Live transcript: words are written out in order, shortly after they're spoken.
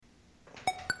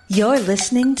You're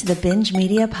listening to the Binge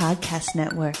Media Podcast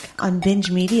Network on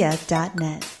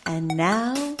bingemedia.net. And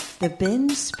now, the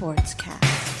Binge Sportscast.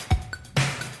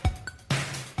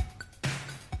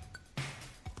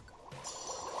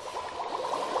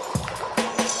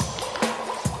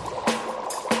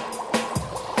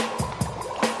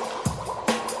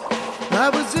 I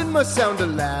was in my sounder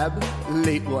lab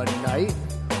late one night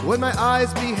when my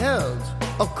eyes beheld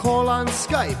a call on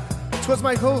Skype. 'Twas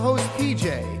my co-host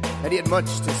PJ, and he had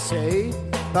much to say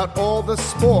about all the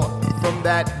sport from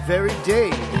that very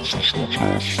day.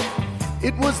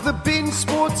 It was the Binge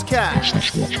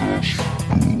Sportscast.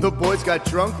 The boys got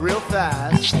drunk real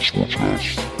fast,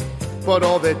 but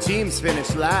all their teams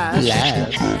finished last.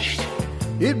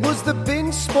 It was the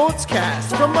Binge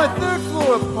Sportscast from my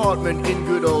third-floor apartment in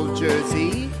good old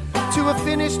Jersey to a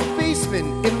finished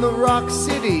basement in the Rock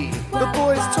City. The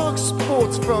boys talk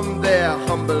sports from their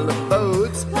humble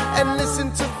abodes and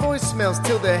listen to voicemails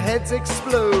till their heads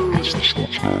explode.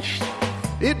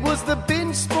 It was the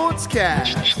Binge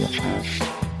Sportscast.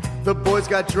 The boys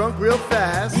got drunk real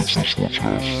fast,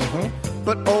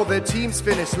 but all their teams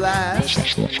finished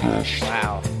last.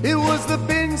 Wow. It was the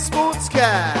Binge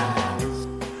Sportscast.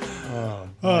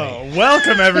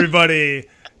 Welcome everybody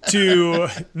to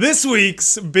this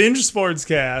week's Binge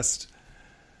Sportscast.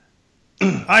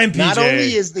 I'm PJ. Not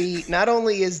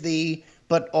only is the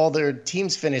but all their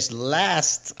teams finished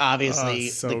last, obviously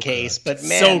the case. But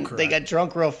man, they got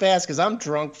drunk real fast because I'm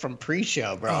drunk from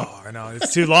pre-show, bro. Oh, I know,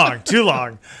 it's too long, too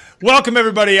long. Welcome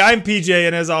everybody. I'm PJ,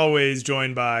 and as always,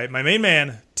 joined by my main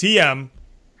man TM.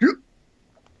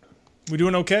 We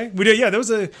doing okay? We did, yeah. That was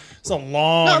a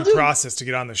long process to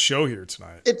get on the show here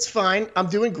tonight. It's fine. I'm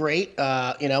doing great.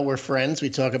 We're friends. We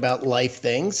talk about life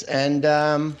things, and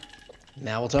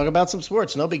now we'll talk about some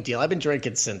sports. No big deal. I've been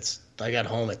drinking since I got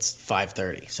home. It's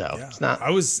 5:30, so it's not. I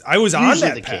was on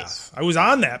that path. I was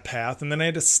on that path, and then I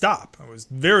had to stop. I was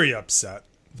very upset,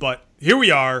 but here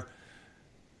we are,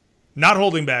 not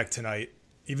holding back tonight.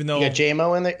 Even though you got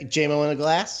JMO in the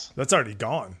glass. That's already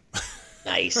gone.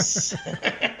 Nice.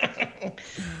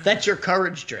 That's your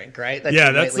courage drink, right?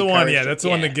 That's the one. Yeah, that's the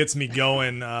one that gets me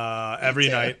going every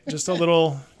night. Just a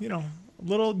little,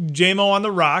 little JMO on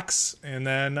the rocks, and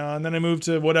then I move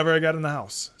to whatever I got in the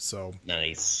house. So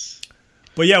nice.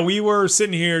 But yeah, we were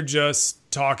sitting here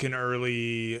just talking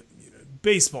early,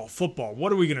 baseball, football.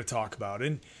 What are we going to talk about?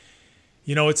 And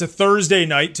it's a Thursday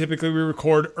night. Typically, we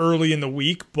record early in the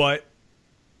week, but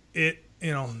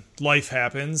life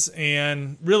happens,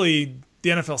 and really, the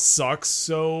NFL sucks,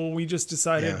 so we just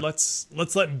decided let's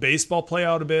let baseball play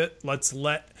out a bit. Let's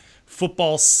let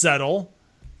football settle.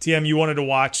 TM, you wanted to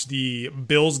watch the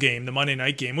Bills game, the Monday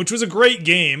night game, which was a great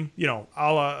game,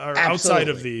 outside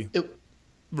of the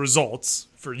results,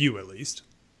 for you at least.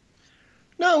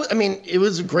 No, I mean, it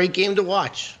was a great game to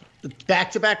watch.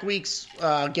 Back-to-back weeks,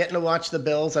 getting to watch the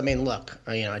Bills. I mean, look,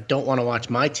 I don't want to watch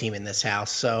my team in this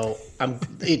house. So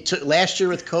it took last year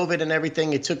with COVID and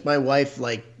everything. It took my wife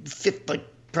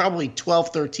probably 12,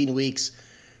 13 weeks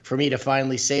for me to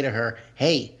finally say to her,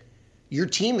 "Hey, your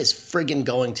team is friggin'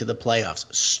 going to the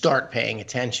playoffs. Start paying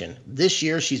attention." This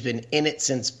year, she's been in it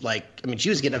since she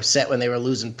was getting upset when they were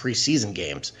losing preseason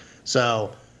games.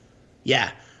 So,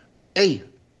 yeah, hey,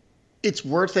 it's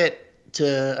worth it.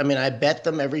 I bet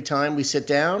them every time we sit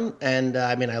down, and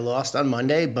I lost on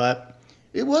Monday, but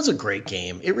it was a great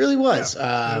game. It really was.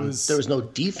 Yeah, there was no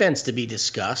defense to be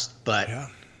discussed, but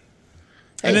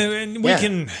and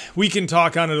we can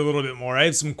talk on it a little bit more. I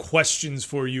have some questions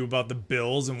for you about the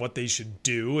Bills and what they should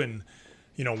do, and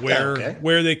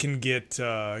where they can get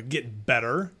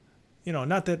better.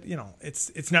 Not that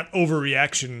it's not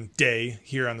overreaction day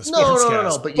here on the Sportscast.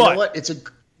 No. But you know what?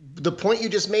 The point you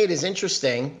just made is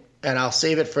interesting. And I'll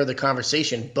save it for the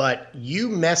conversation. But you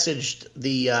messaged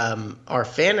our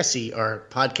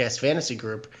podcast fantasy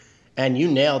group, and you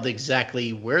nailed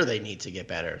exactly where they need to get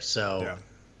better. So,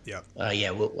 I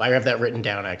have that written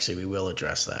down. Actually, we will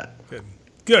address that.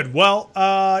 Good. Well,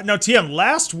 now TM,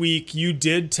 last week you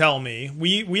did tell me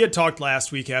we had talked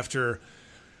last week after.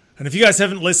 And if you guys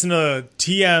haven't listened to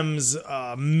TM's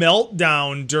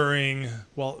meltdown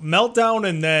meltdown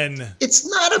and then it's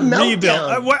not a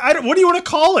meltdown. What do you want to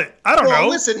call it? I don't know.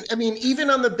 Listen, even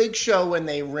on the Big Show when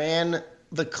they ran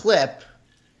the clip,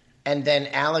 and then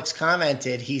Alex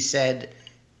commented, he said,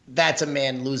 "That's a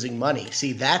man losing money."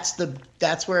 See, that's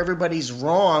where everybody's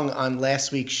wrong on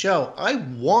last week's show. I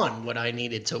won what I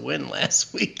needed to win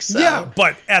last week. So. Yeah,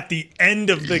 but at the end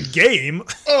of the game,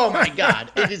 oh my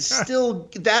God, it is still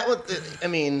that.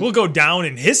 We'll go down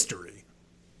in history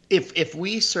if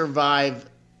we survive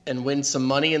and win some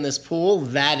money in this pool,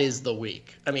 that is the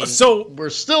week. I mean, so we're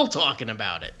still talking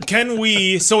about it. Can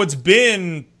we? So it's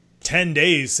been 10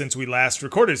 days since we last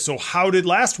recorded. So how did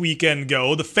last weekend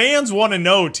go? The fans want to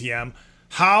know, TM,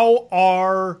 how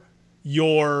are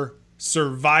your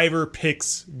Survivor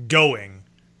picks going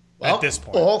at this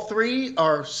point? All three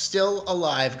are still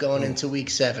alive going into week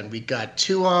 7. We got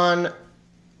 2 on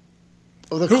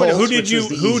the Colts, who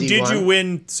did you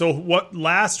win? So what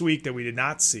last week that we did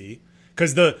not see?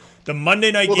 Because the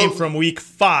Monday night game from week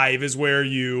 5 is where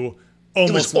you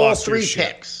almost lost your shit. All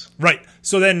 3 picks. Right.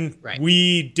 So then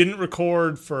we didn't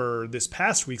record for this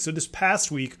past week. So this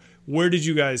past week, where did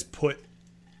you guys put?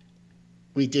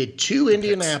 We did 2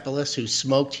 Indianapolis, who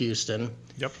smoked Houston.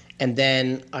 Yep. And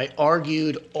then I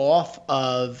argued off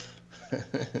of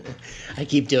I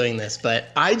keep doing this, but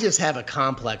I just have a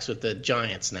complex with the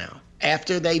Giants now.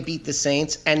 After they beat the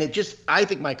Saints, and I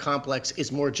think my complex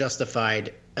is more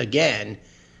justified again.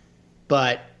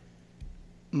 But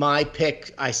my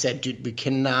pick, I said, dude, we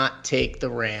cannot take the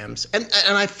Rams. And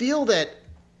I feel that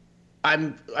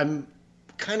I'm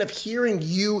kind of hearing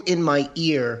you in my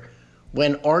ear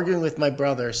when arguing with my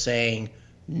brother saying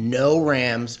no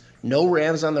Rams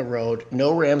on the road,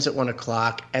 no Rams at 1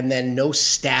 o'clock, and then no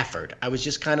Stafford. I was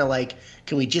just kind of like,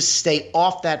 can we just stay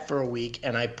off that for a week?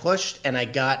 And I pushed, and I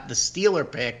got the Steeler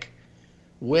pick,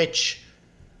 which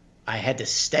I had to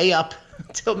stay up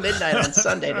till midnight on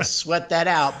Sunday to sweat that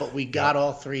out, but we got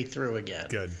all 3 through again.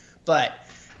 Good. But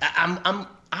I'm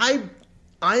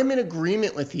in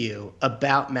agreement with you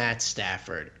about Matt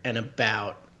Stafford and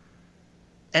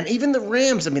even the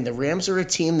Rams. I mean, the Rams are a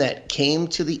team that came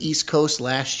to the East Coast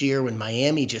last year when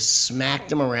Miami just smacked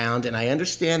them around, and I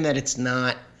understand that it's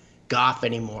not Goff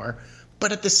anymore.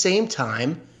 But at the same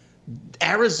time,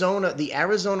 the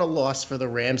Arizona loss for the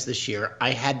Rams this year,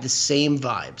 I had the same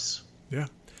vibes. Yeah.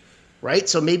 Right?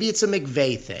 So maybe it's a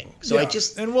McVay thing. So yeah.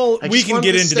 We can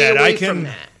get into that.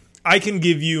 I can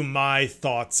give you my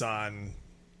thoughts on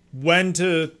when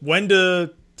to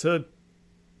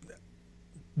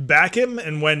back him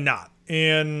and when not.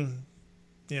 And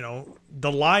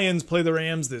the Lions play the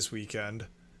Rams this weekend.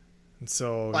 And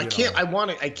so I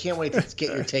can't wait to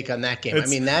get your take on that game. I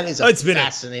mean, that is a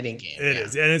fascinating game. It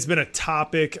is. And it's been a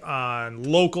topic on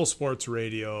local sports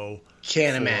radio.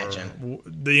 Can't imagine.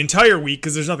 The entire week,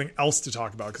 because there's nothing else to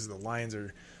talk about because the Lions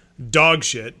are dog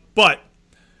shit. But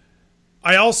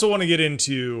I also want to get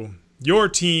into your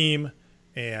team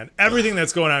and everything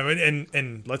that's going on.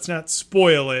 And let's not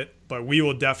spoil it, but we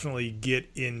will definitely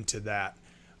get into that.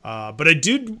 But I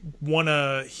did want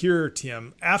to hear,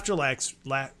 Tim, after last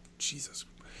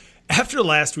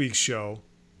week's show,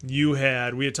 we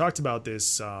had talked about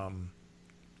this,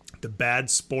 the bad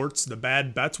sports, the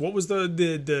bad bets. What was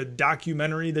the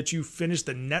documentary that you finished,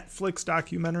 the Netflix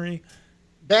documentary?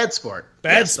 Bad Sport.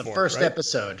 Yes, the first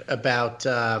episode about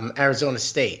Arizona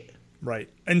State. Right.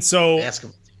 And so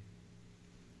basketball team.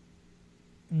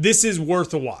 This is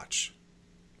worth a watch,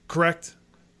 correct?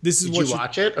 Did you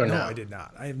watch it or no? No, I did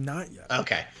not. I have not yet.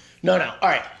 Okay. No. All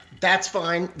right. That's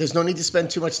fine. There's no need to spend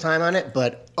too much time on it,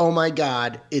 but oh my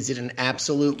God, is it an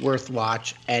absolute worth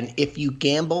watch? And if you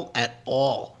gamble at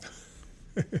all,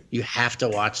 you have to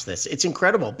watch this. It's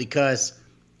incredible because,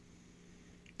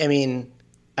 I mean,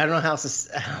 I don't know how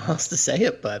else to say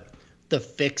it, but the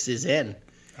fix is in.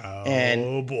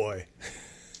 Oh, boy.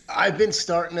 I've been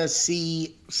starting to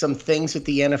see some things with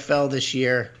the NFL this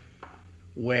year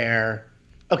where,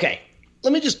 okay,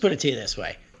 let me just put it to you this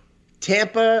way.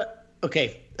 Tampa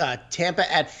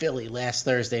at Philly last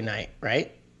Thursday night,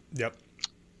 right? Yep.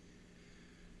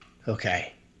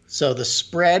 Okay. So the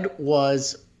spread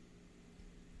was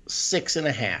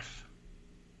 6.5.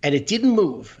 And it didn't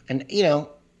move. And,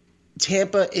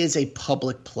 Tampa is a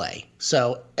public play.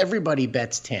 So everybody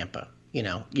bets Tampa.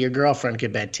 Your girlfriend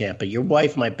could bet Tampa. Your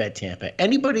wife might bet Tampa.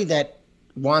 Anybody that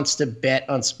wants to bet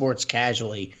on sports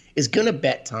casually is going to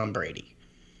bet Tom Brady.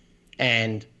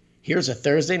 And here's a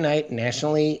Thursday night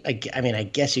nationally. I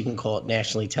guess you can call it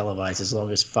nationally televised as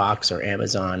long as Fox or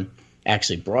Amazon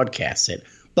actually broadcasts it.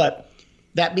 But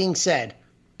that being said,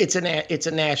 it's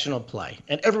a national play,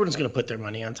 and everyone's going to put their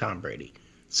money on Tom Brady.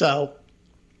 So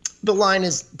the line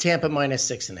is Tampa minus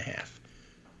 6.5.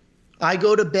 I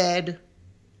go to bed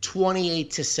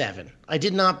 28-7. I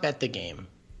did not bet the game.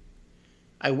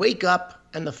 I wake up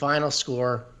and the final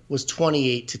score was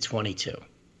 28-22.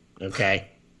 Okay,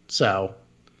 so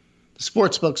the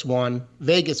sportsbooks won,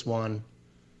 Vegas won,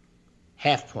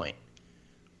 half point.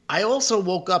 I also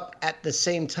woke up at the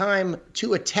same time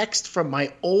to a text from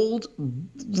my old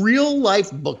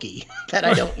real-life bookie that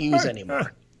I don't use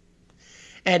anymore.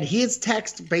 And his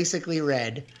text basically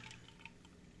read,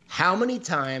 how many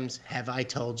times have I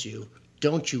told you,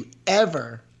 don't you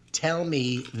ever tell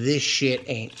me this shit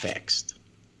ain't fixed?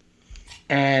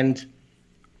 And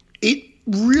it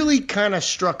really kind of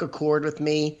struck a chord with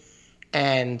me.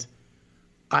 And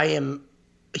I am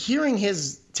hearing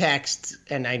his text,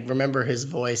 and I remember his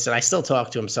voice, and I still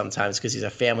talk to him sometimes because he's a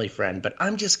family friend. But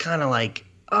I'm just kind of like,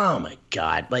 oh, my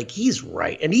God, like, he's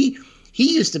right. And he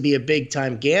used to be a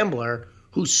big-time gambler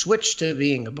who switched to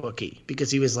being a bookie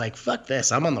because he was like, fuck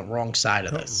this, I'm on the wrong side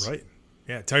of this. Right.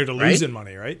 Yeah, tired of losing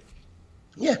money, right?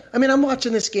 Yeah. I mean, I'm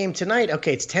watching this game tonight.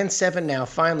 Okay, it's 10-7 now.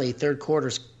 Finally, third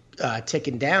quarter's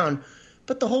ticking down.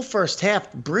 But the whole first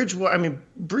half,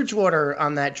 Bridgewater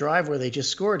on that drive where they just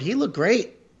scored, he looked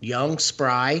great. Young,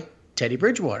 spry, Teddy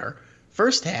Bridgewater.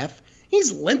 First half,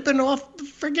 he's limping off the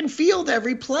friggin' field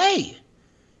every play.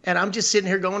 And I'm just sitting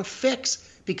here going, fix.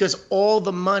 Because all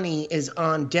the money is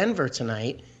on Denver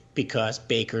tonight because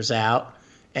Baker's out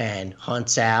and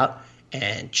Hunt's out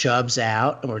and Chubb's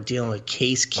out, and we're dealing with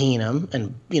Case Keenum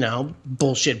and,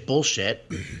 bullshit.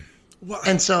 Well,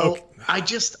 and so okay. I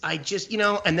just,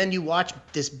 and then you watch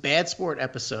this Bad Sport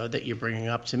episode that you're bringing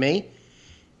up to me,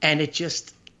 and it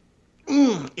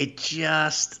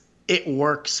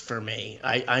works for me.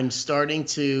 I'm starting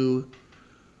to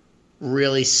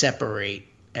really separate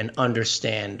and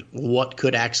understand what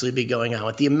could actually be going on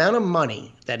with the amount of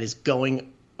money that is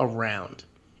going around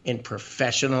in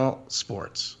professional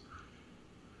sports.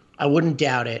 I wouldn't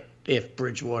doubt it if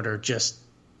Bridgewater just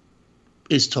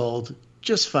is told,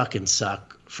 just fucking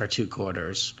suck for 2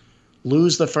 quarters,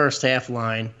 lose the first half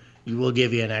line, you will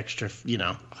give you an extra,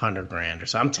 $100,000 or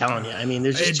so. I'm telling you, I mean,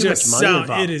 there's just too much money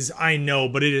involved. It is, I know,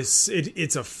 but it's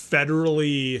a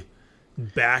federally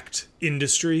backed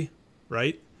industry,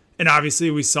 right? And obviously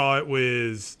we saw it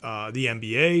with the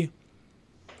NBA,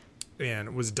 and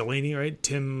it was Delaney, right?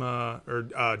 Tim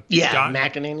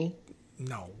McEnany.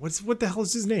 No, what the hell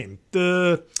is his name?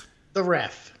 The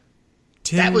ref.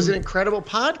 Tim, that was an incredible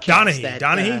podcast.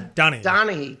 Donahue.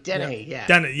 Dennehy, yeah.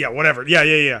 Dennehy, yeah, whatever.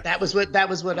 Yeah. That was what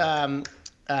the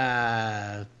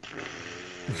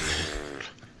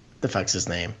fuck's his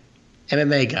name?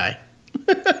 MMA guy.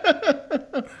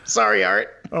 Sorry,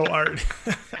 Art. Oh, Art.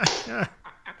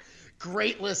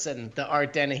 Great listen, the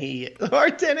Art Dennehy.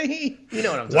 Art Dennehy. You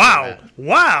know what I'm talking about.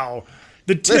 Wow.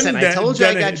 Listen, I told you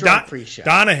I got drunk pre-show.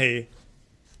 Donahue.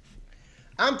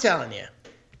 I'm telling you.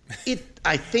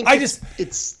 I think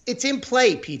it's in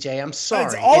play, PJ. I'm sorry.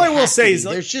 That's all I will say is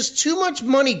there's just too much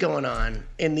money going on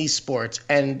in these sports,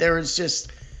 and there is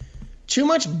just too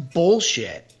much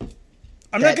bullshit.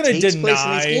 I'm not going to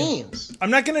deny.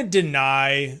 I'm not going to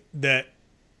deny that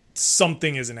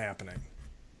something isn't happening,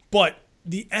 but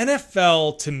the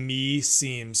NFL to me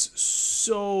seems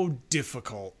so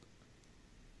difficult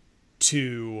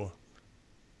to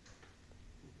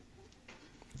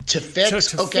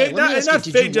fix. Okay, let me ask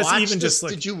you, did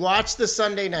you watch the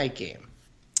Sunday night game?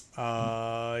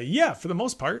 Yeah, for the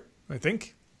most part, I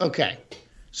think. Okay.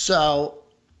 So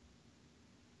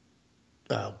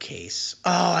Case.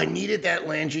 Oh, I needed that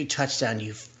Landry touchdown,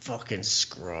 you fucking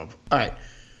scrub. All right.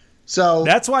 So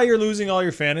that's why you're losing all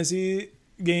your fantasy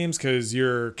games, because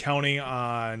you're counting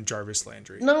on Jarvis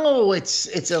Landry. No,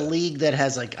 it's a league that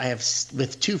has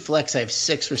with 2 flex, I have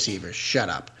 6 receivers. Shut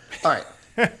up. All right.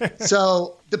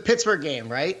 So the Pittsburgh game,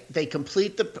 right? They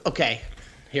complete okay,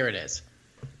 here it is.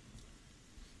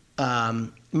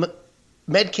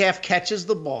 Metcalf catches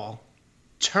the ball,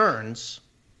 turns,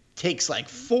 takes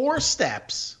 4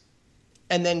 steps,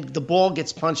 and then the ball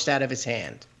gets punched out of his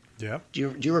hand. Yeah.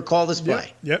 Do you recall this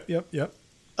play? Yep.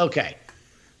 Okay.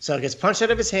 So it gets punched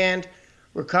out of his hand,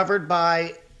 recovered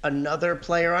by another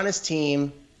player on his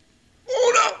team.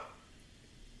 Oh, no!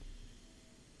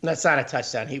 That's not a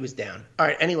touchdown. He was down. All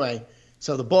right, anyway,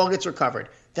 so the ball gets recovered.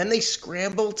 Then they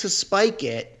scramble to spike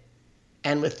it,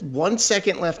 and with 1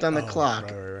 second left on the clock,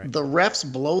 the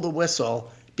refs blow the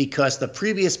whistle because the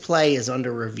previous play is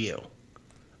under review.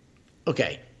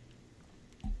 Okay.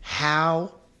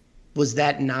 How was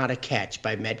that not a catch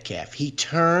by Metcalf? He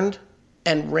turned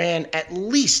and ran at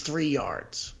least 3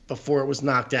 yards before it was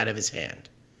knocked out of his hand.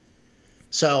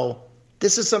 So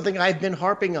this is something I've been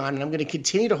harping on, and I'm going to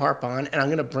continue to harp on, and I'm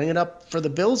going to bring it up for the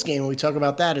Bills game when we talk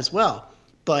about that as well.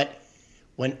 But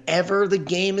whenever the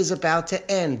game is about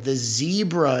to end, the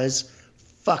Zebras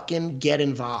fucking get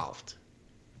involved.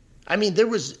 I mean, there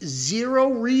was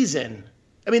zero reason.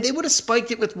 I mean, they would have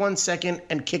spiked it with 1 second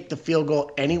and kicked the field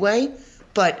goal anyway,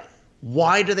 but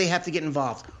why do they have to get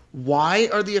involved? Why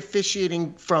are the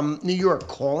officiating from New York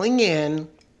calling in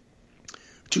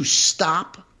to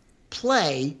stop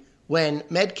play when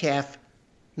Metcalf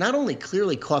not only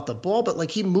clearly caught the ball, but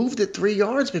he moved it 3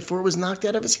 yards before it was knocked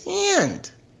out of his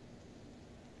hand?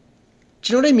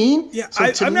 Do you know what I mean? Yeah, so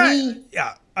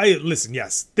listen,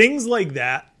 yes. Things like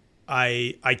that,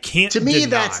 I can't To me, deny.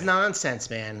 That's nonsense,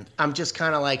 man. I'm just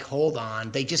kind of like, hold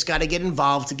on. They just got to get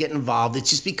involved to get involved. It's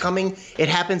just becoming, it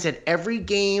happens at every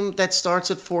game that starts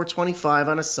at 4:25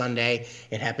 on a Sunday.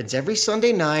 It happens every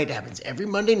Sunday night. It happens every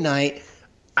Monday night.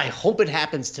 I hope it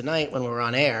happens tonight when we're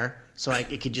on air so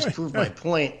it could just prove my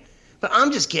point. But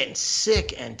I'm just getting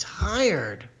sick and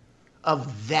tired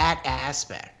of that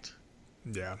aspect.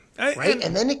 Yeah. Right?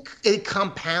 And then it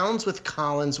compounds with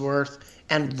Collinsworth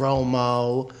and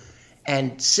Romo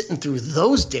and sitting through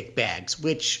those dick bags,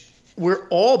 which we're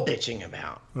all bitching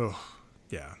about. Oh,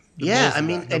 yeah. Yeah, I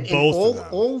mean, and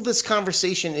all this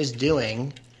conversation is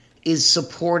doing is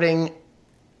supporting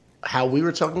how we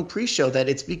were talking pre-show, that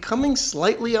it's becoming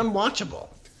slightly unwatchable.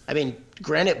 I mean,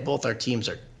 granted, both our teams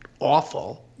are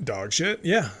awful. Dog shit,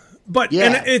 yeah. But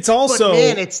and it's also... But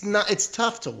man, it's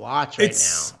tough to watch right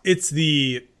now. It's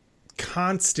the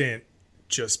constant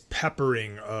just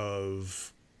peppering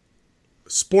of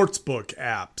sportsbook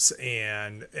apps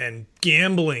and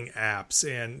gambling apps,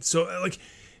 and so like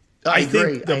I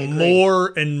think the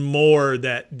more and more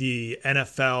that the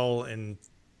NFL and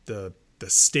the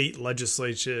state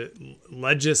legislative,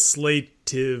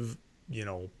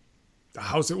 the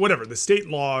House, whatever, the state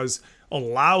laws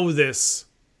allow this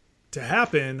to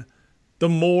happen, the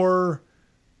more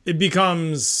it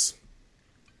becomes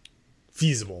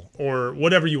feasible, or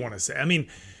whatever you want to say. I mean,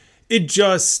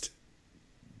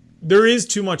 there is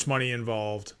too much money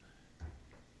involved.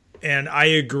 And I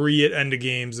agree, at end of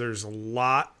games, there's a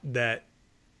lot that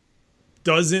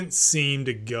doesn't seem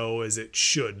to go as it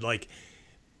should. Like,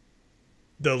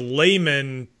 the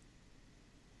layman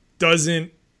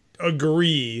doesn't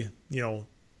agree, the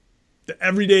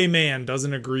everyday man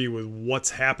doesn't agree with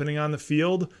what's happening on the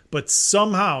field, but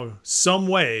somehow, some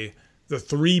way, the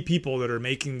three people that are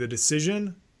making the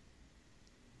decision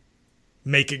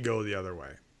make it go the other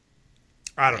way.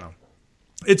 I don't know.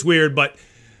 It's weird, but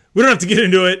we don't have to get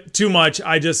into it too much.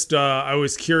 I just, I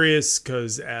was curious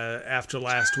because after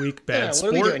last week, bad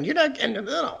sport. What are we doing? You're not,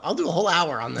 no, I'll do a whole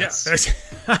hour on this.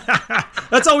 Yeah.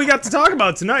 That's all we got to talk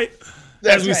about tonight.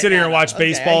 As we sit here and watch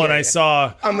baseball, and I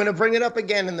saw... I'm going to bring it up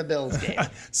again in the Bills game.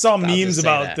 Saw memes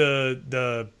about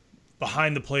the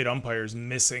behind the plate umpires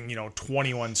missing,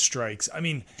 21 strikes. I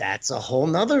mean... That's a whole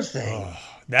nother thing.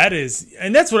 That is...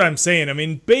 And that's what I'm saying. I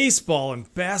mean, baseball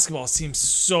and basketball seems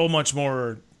so much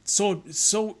more... So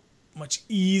much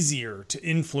easier to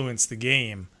influence the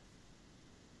game.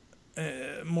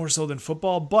 More so than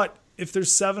football. But if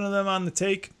there's 7 of them on the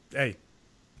take, hey,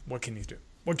 what can you do?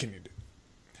 What can you do?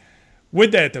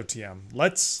 With that, though, TM,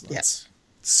 let's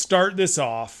start this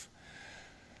off.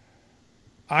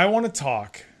 I want to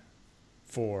talk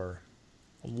for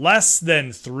less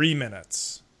than 3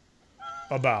 minutes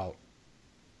about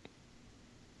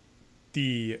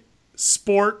the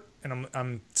sport, and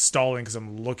I'm stalling because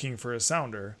I'm looking for a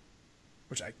sounder,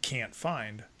 which I can't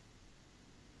find,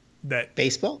 that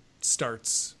baseball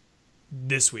starts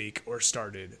this week or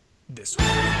started this week.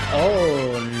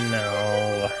 Oh,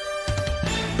 no.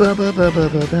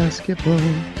 Basketball.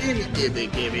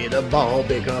 Give me the ball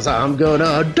because I'm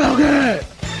gonna dunk it.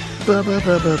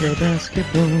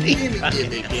 Basketball.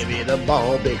 Give me the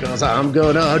ball because I'm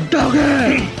gonna dunk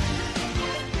it.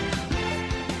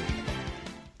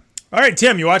 All right,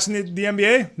 Tim, you watching the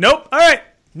NBA? Nope. All right,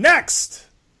 next.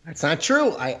 That's not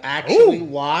true. I actually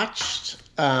watched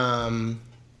Golden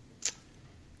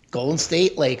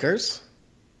State Lakers.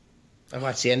 I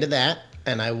watched the end of that.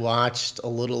 And I watched a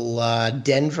little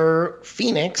Denver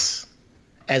Phoenix,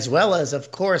 as well as,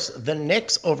 of course, the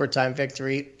Knicks overtime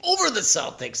victory over the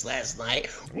Celtics last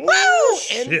night. Woo!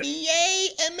 NBA,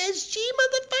 MSG,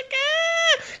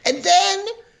 motherfucker! And then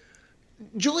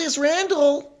Julius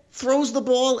Randle throws the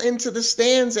ball into the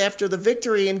stands after the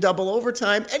victory in double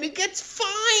overtime, and he gets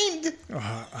fined.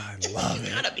 I love it.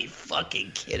 You gotta be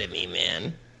fucking kidding me,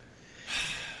 man.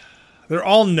 They're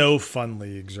all no fun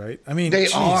leagues, right? I mean, they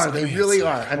are. They really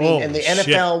are. I mean, and the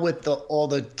NFL with all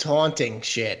the taunting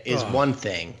shit is one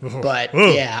thing. But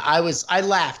yeah, I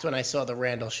laughed when I saw the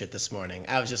Randall shit this morning.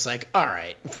 I was just like, all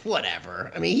right,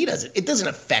 whatever. I mean, it doesn't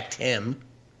affect him.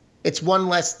 It's one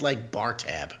less like bar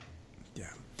tab. Yeah.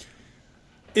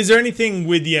 Is there anything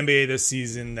with the NBA this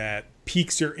season that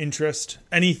piques your interest?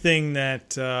 Anything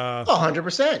that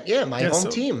 100%. Yeah, my home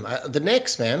team, the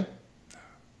Knicks, man.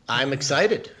 I'm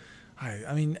excited.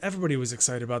 I mean, everybody was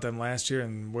excited about them last year,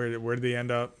 and where did they end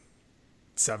up?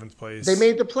 7th place. They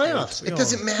made the playoffs. It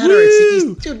doesn't matter.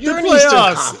 It's dude, you're an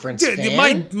Eastern Conference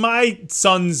fan. My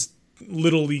son's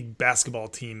Little League basketball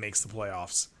team makes the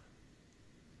playoffs.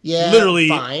 Yeah, literally,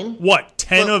 fine. What,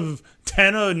 10 of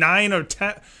 9 or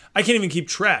 10? I can't even keep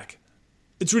track.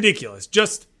 It's ridiculous.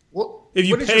 Just if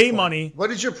you what pay money.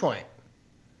 What is your point?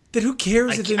 Then who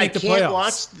cares if they make the playoffs? I can't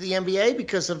watch the NBA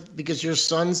because your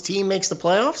son's team makes the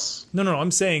playoffs? No.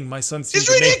 I'm saying my son's team is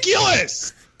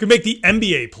ridiculous. Could make the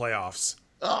NBA playoffs.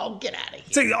 Oh, get out of here.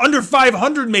 It's like under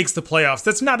 500 makes the playoffs.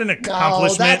 That's not an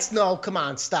accomplishment. No, come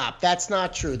on, stop. That's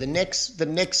not true. The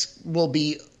Knicks will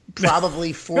be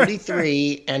probably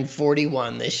 43 and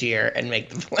 41 this year and make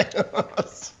the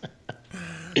playoffs.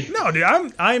 No, dude,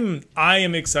 I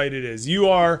am excited as you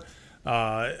are.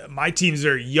 My team's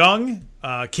very young.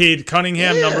 Cade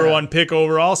Cunningham, number 1 pick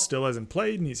overall, still hasn't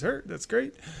played and he's hurt. That's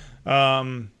great.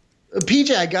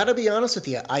 PJ, I got to be honest with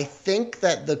you. I think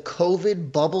that the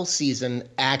COVID bubble season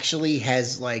actually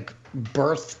has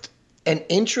birthed an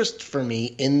interest for me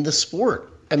in the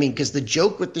sport. I mean, because the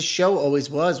joke with the show always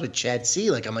was with Chad C.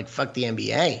 I'm like, fuck the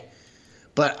NBA.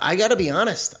 But I got to be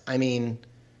honest. I mean,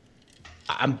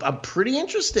 I'm pretty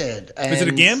interested. And is it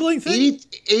a gambling thing?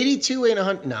 82 and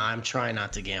 100. No, I'm trying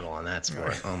not to gamble on that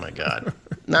sport. Oh my God.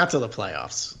 Not till the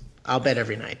playoffs. I'll bet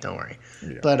every night. Don't worry.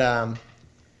 Yeah. But,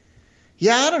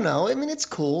 yeah, I don't know. I mean, it's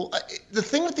cool. The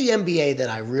thing with the NBA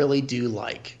that I really do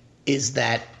like is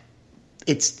that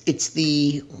it's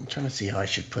the – I'm trying to see how I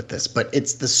should put this, but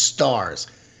it's the stars.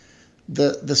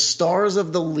 The stars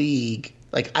of the league.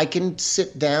 I can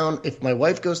sit down – if my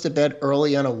wife goes to bed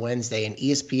early on a Wednesday and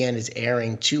ESPN is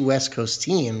airing 2 West Coast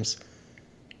teams,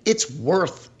 it's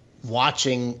worth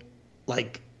watching,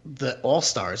 the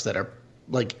All-Stars that are –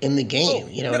 in the game,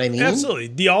 you know what I mean? Absolutely.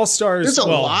 The All-Stars. There's a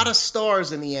lot of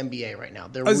stars in the NBA right now.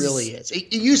 There really is.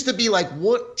 It used to be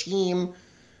what team,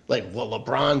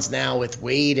 LeBron's now with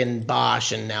Wade and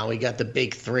Bosh, and now we got the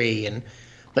big 3.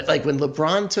 But when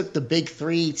LeBron took the big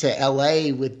 3 to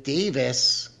LA with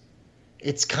Davis,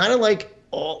 it's kind of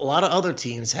a lot of other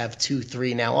teams have 2,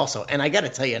 3 now also. And I got to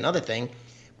tell you another thing,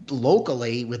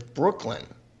 locally with Brooklyn,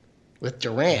 with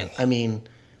Durant, I mean,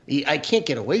 I can't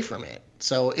get away from it.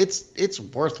 So it's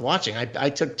worth watching. I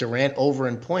took Durant over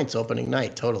in points opening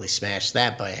night. Totally smashed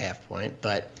that by a half point.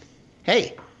 But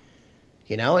hey,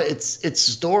 it's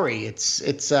story.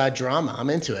 It's drama.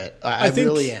 I'm into it. I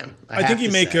really am. I think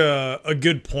you make a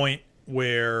good point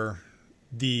where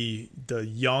the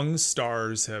young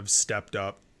stars have stepped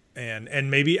up, and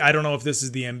maybe I don't know if this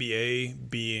is the NBA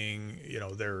being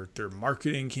their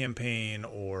marketing campaign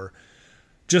or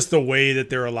just the way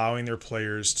that they're allowing their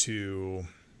players to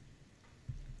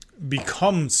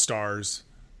become stars,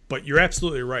 but you're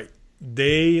absolutely right.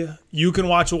 You can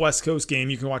watch a West Coast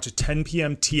game, you can watch a 10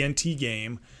 p.m. TNT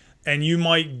game, and you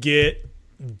might get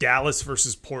Dallas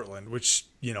versus Portland, which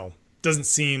doesn't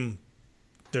seem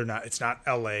it's not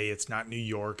LA, it's not New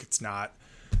York, it's not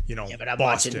but I'm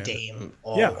Boston. watching Dame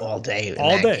all day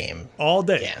game. All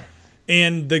day. Yeah.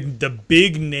 And the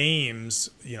big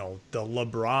names, the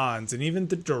LeBrons and even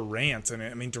the Durants, and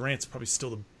I mean Durant's probably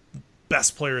still the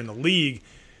best player in the league.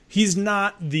 He's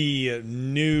not the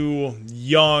new,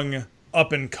 young,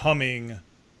 up-and-coming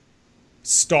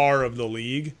star of the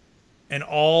league. And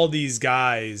all these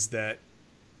guys that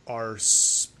are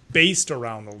spaced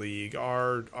around the league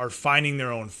are finding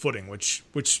their own footing, which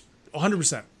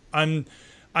 100%. I'm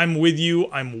with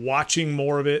you. I'm watching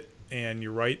more of it. And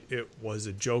you're right, it was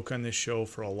a joke on this show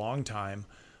for a long time.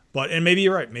 And maybe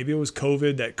you're right. Maybe it was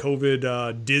COVID, that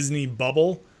COVID Disney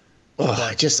bubble.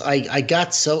 Oh, I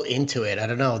got so into it. I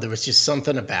don't know. There was just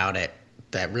something about it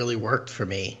that really worked for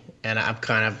me. And I'm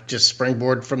kind of just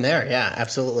springboard from there. Yeah,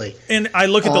 absolutely. And I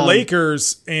look at the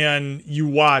Lakers and you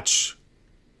watch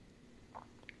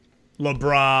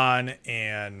LeBron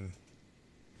and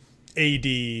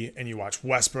AD and you watch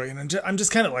Westbrook. And I'm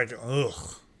just kind of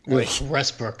ugh.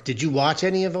 Westbrook. Did you watch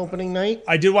any of opening night?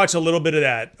 I did watch a little bit of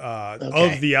that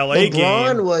of the LA game.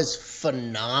 LeBron was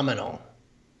phenomenal.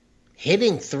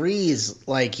 Hitting threes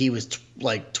like he was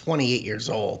 28 years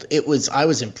old. I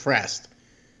was impressed.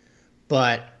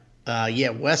 But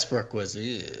Westbrook was.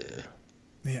 Ugh.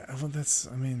 Yeah, well,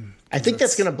 I think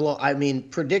that's gonna blow. I mean,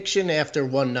 prediction after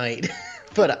one night,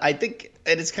 but I think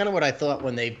it's kind of what I thought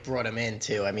when they brought him in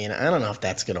too. I mean, I don't know if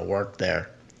that's gonna work there.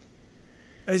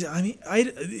 I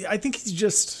think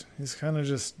he's kind of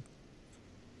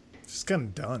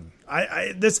done.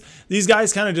 These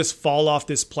guys kind of just fall off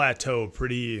this plateau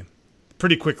pretty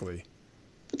quickly.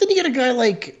 But then you get a guy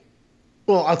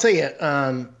I'll tell you,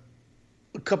 a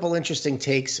couple interesting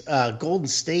takes. Golden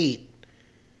State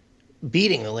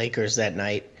beating the Lakers that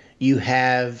night. You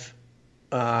have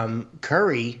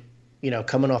Curry,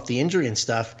 coming off the injury and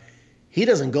stuff. He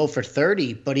doesn't go for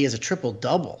 30, but he has a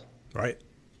triple-double. Right.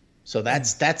 So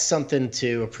that's something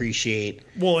to appreciate.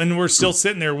 Well, and we're still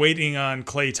sitting there waiting on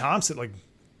Klay Thompson.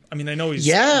 I mean, I know he's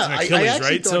I Achilles, actually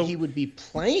right? thought So he would be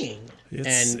playing.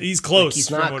 And he's close.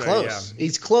 He's not close.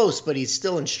 He's close, but he's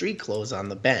still in street clothes on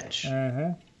the bench.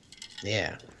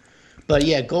 Yeah. But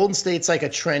yeah, Golden State's like a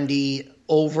trendy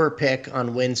over pick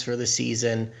on wins for the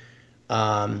season.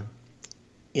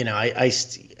 You know,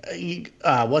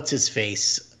 what's his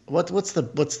face? What's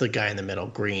the guy in the middle?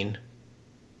 Green.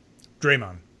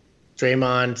 Draymond. I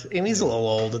mean, he's a little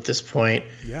old at this point.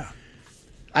 Yeah.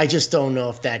 I just don't know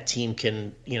if that team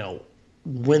can,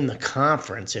 win the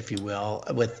conference, if you will,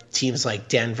 with teams like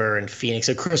Denver and Phoenix.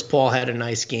 So Chris Paul had a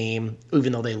nice game,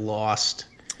 even though they lost.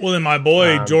 Well, then my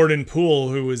boy Jordan Poole,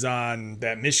 who was on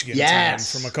that Michigan team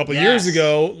from a couple years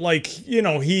ago,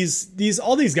 he's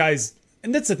all these guys,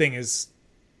 and that's the thing is,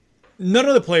 none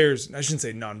of the players, I shouldn't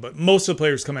say none, but most of the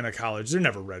players come in at college, they're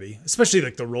never ready, especially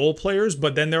like the role players.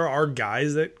 But then there are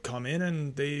guys that come in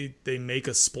and they make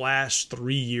a splash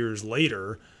 3 years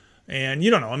later. And you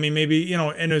don't know. I mean, maybe,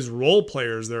 and as role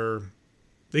players,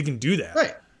 they can do that.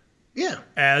 Right. Yeah.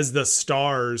 As the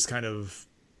stars kind of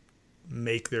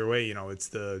make their way, it's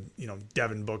the,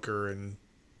 Devin Booker and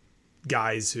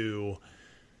guys who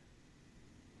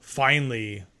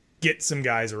finally get some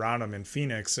guys around them in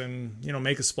Phoenix and,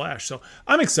 make a splash. So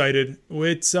I'm excited.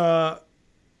 It's, I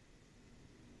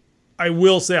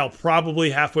will say I'll probably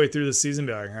halfway through the season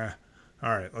be like, all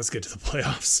right, let's get to the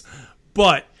playoffs.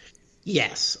 But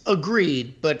yes,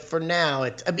 agreed. But for now,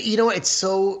 it's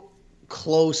so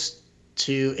close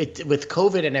to it with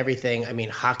COVID and everything. I mean,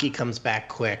 hockey comes back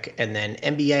quick, and then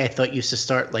NBA I thought used to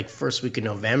start like first week of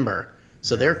November,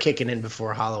 so they're kicking in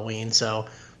before Halloween. So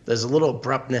there's a little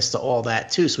abruptness to all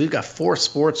that too. So we've got 4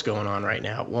 sports going on right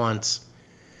now at once,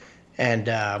 and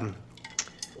I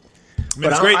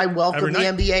welcome the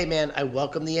NBA, man. I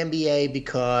welcome the NBA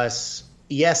because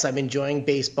yes, I'm enjoying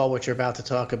baseball, which you're about to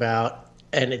talk about.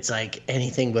 And it's like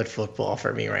anything but football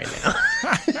for me right now.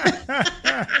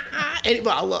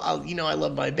 I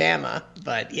love my Bama,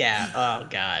 but yeah, oh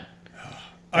God.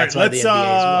 That's why the NBA is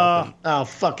welcome. Oh,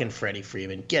 fucking Freddie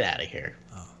Freeman, get out of here.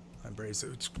 Oh, I embrace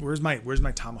it. Where's my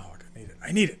tomahawk?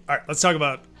 I need it. All right, let's talk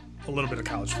about a little bit of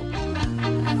college football.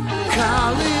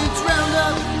 College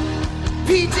Roundup.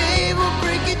 PJ will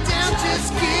break it down,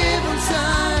 just give him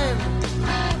time.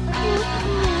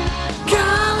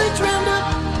 College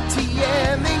Roundup.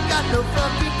 TM ain't got no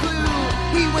fucking clue.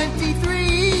 He went D3.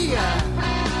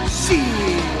 Shit.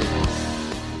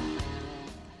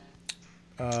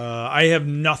 I have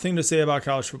nothing to say about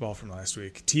college football from last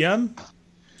week. TM,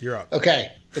 you're up.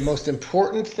 Okay. The most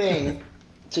important thing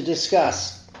to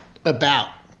discuss about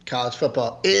college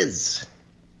football is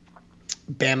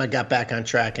Bama got back on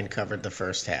track and covered the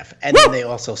first half. And then they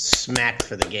also smacked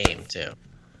for the game, too.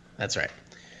 That's right.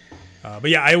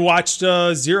 But yeah, I watched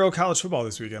 0 college football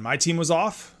this weekend. My team was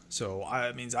off, so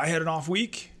it means I had an off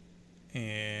week.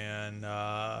 And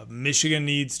Michigan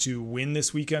needs to win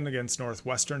this weekend against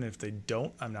Northwestern. If they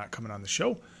don't, I'm not coming on the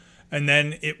show. And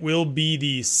then it will be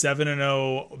the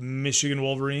 7-0 Michigan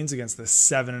Wolverines against the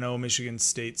 7-0 Michigan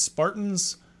State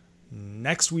Spartans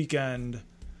next weekend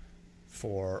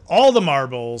for all the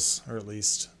marbles, or at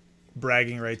least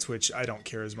bragging rights, which I don't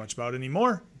care as much about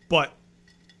anymore. But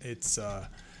it's...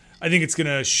 I think it's going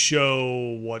to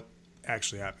show what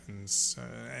actually happens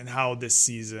and how this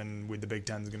season with the Big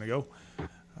Ten is going to go.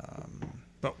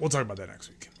 But we'll talk about that next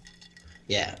week.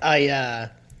 Yeah,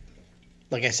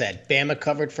 like I said, Bama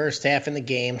covered first half in the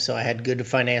game, so I had good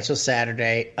financial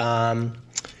Saturday.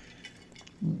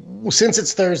 Since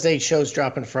it's Thursday, shows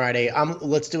dropping Friday.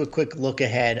 Let's do a quick look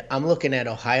ahead. I'm looking at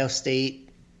Ohio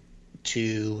State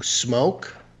to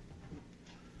smoke.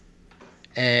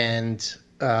 And...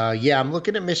 I'm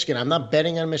looking at Michigan. I'm not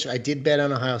betting on Michigan. I did bet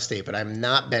on Ohio State, but I'm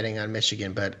not betting on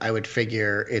Michigan. But I would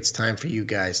figure it's time for you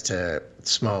guys to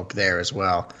smoke there as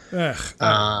well.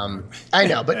 I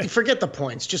know, but forget the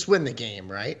points. Just win the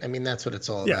game, right? I mean, that's what it's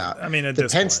all about. I mean, the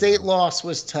Penn State loss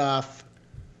was tough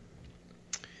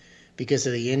because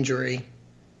of the injury.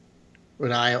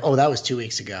 That was 2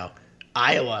 weeks ago.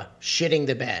 Iowa shitting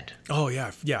the bed. Oh, yeah.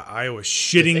 Iowa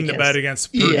shitting the bed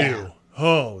against Purdue. Yeah.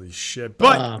 Holy shit.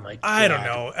 But I don't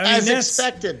know. I mean, as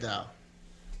expected, though.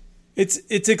 It's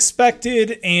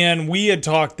expected, and we had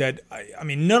talked that, I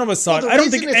mean, none of us thought, I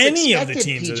don't think any of the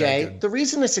teams are that good. The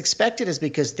reason it's expected is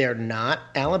because they're not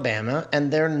Alabama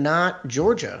and they're not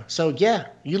Georgia. So, yeah,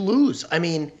 you lose. I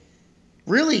mean,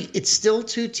 really, it's still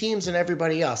 2 teams and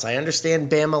everybody else. I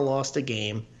understand Bama lost a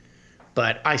game,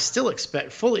 but I still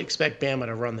fully expect Bama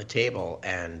to run the table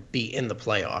and be in the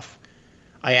playoff.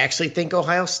 I actually think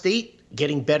Ohio State,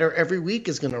 getting better every week,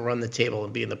 is going to run the table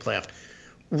and be in the playoff.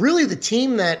 Really, the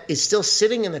team that is still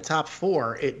sitting in the top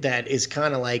 4, that is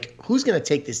kind of like, who's going to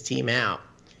take this team out?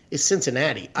 is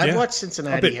Cincinnati. I watch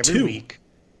Cincinnati every 2. week.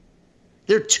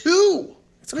 They're 2.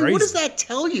 It's crazy. What does that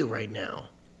tell you right now?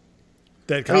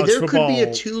 That college there football could be a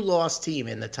 2-loss team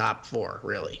in the top 4,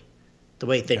 really, the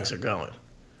way things are going.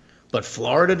 But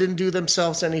Florida didn't do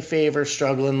themselves any favor,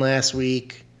 struggling last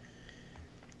week.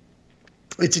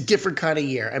 It's a different kind of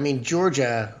year. I mean,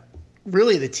 Georgia,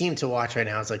 really the team to watch right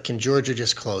now is like, can Georgia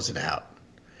just close it out?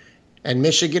 And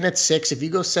Michigan at 6, if you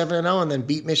go 7-0 and then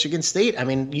beat Michigan State, I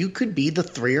mean, you could be the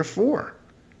 3 or 4.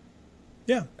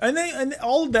 Yeah, and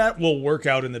all of that will work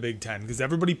out in the Big Ten because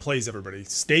everybody plays everybody.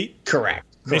 State, Correct.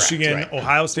 Michigan, Right.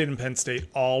 Ohio State, and Penn State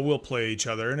all will play each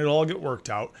other, and it'll all get worked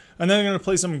out. And then they're going to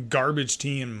play some garbage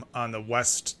team on the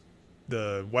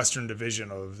Western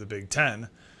Division of the Big Ten.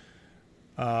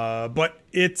 But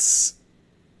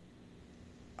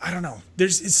I don't know.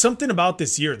 It's something about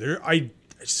this year. I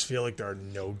just feel like there are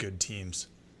no good teams.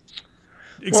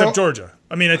 Except Georgia.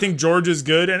 I mean, I think Georgia's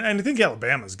good, and I think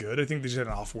Alabama's good. I think they just had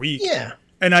an off week. Yeah.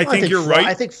 And I think you're right.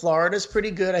 I think Florida's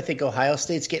pretty good. I think Ohio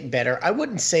State's getting better. I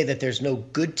wouldn't say that there's no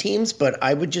good teams, but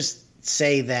I would just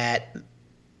say that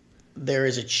there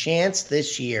is a chance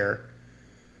this year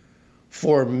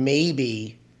for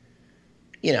maybe,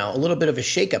 a little bit of a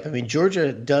shakeup. I mean,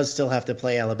 Georgia does still have to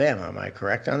play Alabama. Am I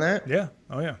correct on that? Yeah.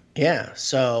 Oh, yeah. Yeah.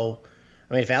 So,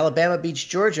 I mean, if Alabama beats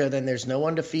Georgia, then there's no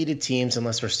undefeated teams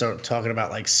unless we're talking about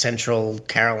like Central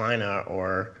Carolina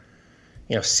or,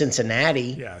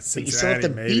 Cincinnati. Yeah, Cincinnati, but you still have to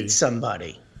beat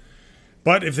somebody.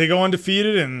 But if they go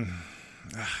undefeated, and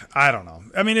I don't know.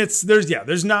 I mean,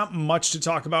 there's not much to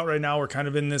talk about right now. We're kind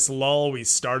of in this lull. We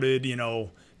started,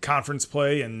 conference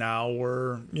play, and now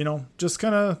we're, just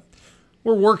kind of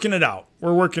we're working it out.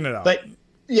 But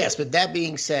yes, but that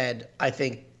being said, I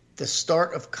think the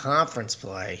start of conference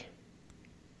play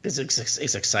is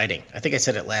exciting. I think I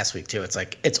said it last week too. It's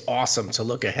like it's awesome to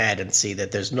look ahead and see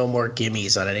that there's no more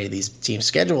gimmies on any of these team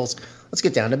schedules. Let's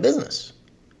get down to business.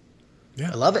 Yeah,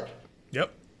 I love it.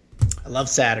 Yep. I love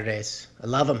Saturdays. I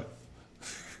love them.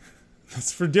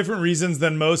 That's for different reasons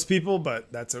than most people,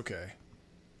 but that's okay.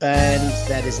 And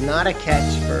that is not a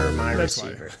catch for my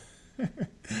receiver. Go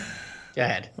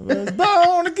ahead. I was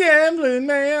born a gambling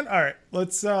man. All right,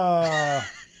 let's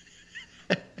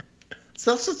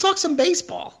let's talk some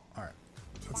baseball. All right,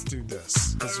 let's do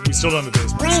this. We still don't have the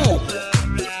baseball. League.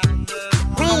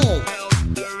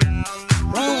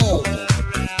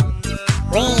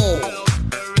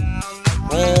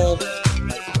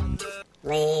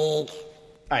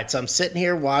 All right, so I'm sitting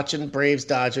here watching Braves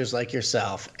Dodgers like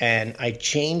yourself, and I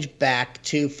change back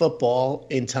to football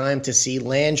in time to see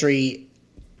Landry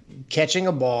catching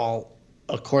a ball,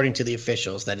 according to the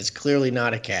officials, that is clearly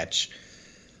not a catch.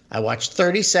 I watched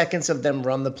 30 seconds of them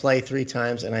run the play 3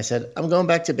 times, and I said, I'm going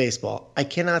back to baseball. I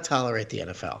cannot tolerate the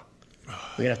NFL.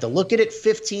 We're going to have to look at it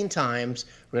 15 times.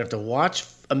 We're going to have to watch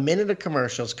a minute of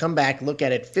commercials, come back, look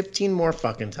at it 15 more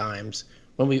fucking times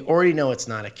when we already know it's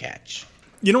not a catch.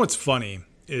 You know what's funny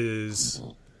is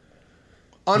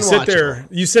unwatchable.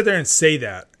 You sit there and say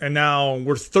that, and now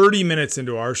we're 30 minutes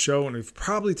into our show, and we've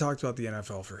probably talked about the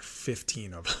NFL for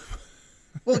 15 of them.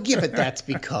 Well, yeah, but that's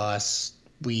because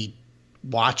we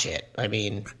watch it. I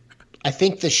mean, I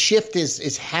think the shift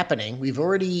is happening. We've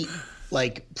already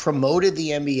promoted the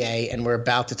NBA, and we're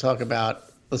about to talk about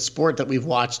a sport that we've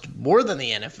watched more than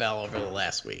the NFL over the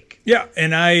last week. Yeah,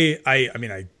 and I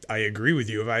agree with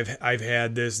you. I've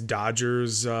had this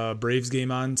Dodgers Braves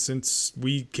game on since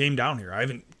we came down here. I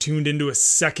haven't tuned into a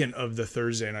second of the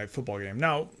Thursday night football game.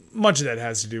 Now, much of that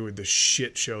has to do with the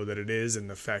shit show that it is and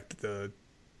the fact that the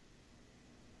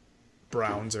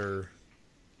Browns are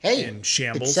in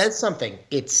shambles. It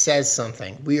says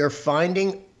something. We are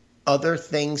finding other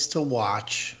things to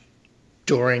watch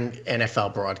during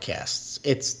NFL broadcasts.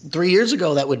 It's 3 years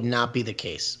ago that would not be the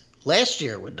case. Last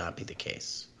year would not be the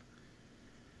case.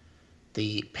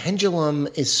 The pendulum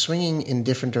is swinging in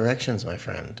different directions, my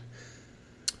friend.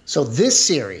 So this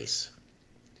series,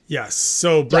 yes.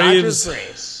 So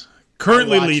Braves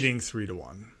currently leading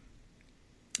 3-1.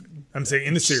 I'm saying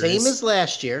in the series, same as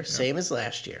last year.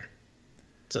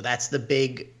 So that's the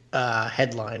big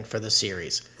headline for the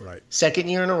series. Right. Second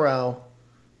year in a row,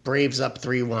 Braves up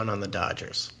 3-1 on the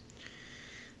Dodgers.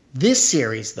 This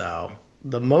series, though,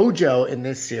 the mojo in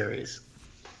this series,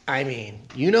 I mean,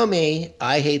 you know me,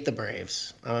 I hate the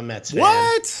Braves. I'm a Mets fan.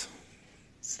 What?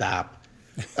 Stop.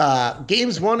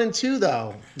 Games 1 and 2,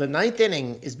 though, the ninth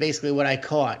inning is basically what I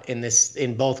caught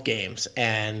in both games.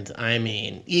 And, I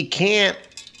mean, you can't,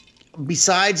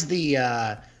 besides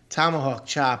the tomahawk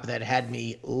chop that had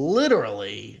me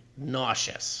literally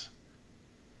nauseous.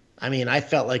 I mean, I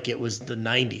felt like it was the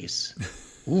 90s.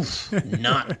 Oof,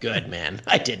 not good, man.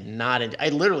 I did not. I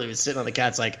literally was sitting on the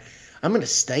couch like, I'm going to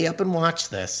stay up and watch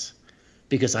this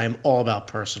because I'm all about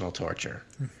personal torture.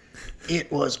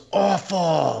 It was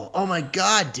awful. Oh, my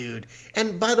God, dude.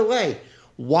 And by the way,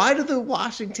 why do the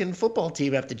Washington football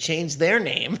team have to change their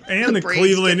name? And the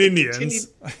Cleveland Indians.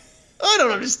 I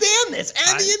don't understand this.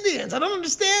 And the Indians. I don't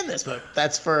understand this. But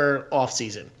that's for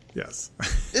off-season. Yes.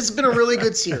 It's been a really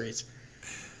good series.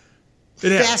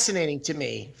 Fascinating to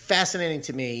me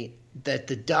that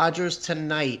the Dodgers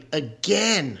tonight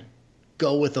again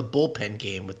go with a bullpen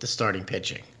game with the starting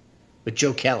pitching with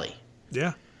Joe Kelly.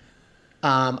 Yeah.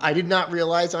 I did not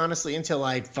realize, honestly, until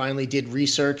I finally did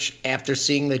research after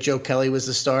seeing that Joe Kelly was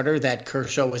the starter, that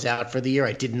Kershaw was out for the year.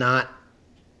 I didn't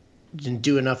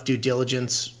do enough due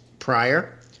diligence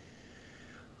prior.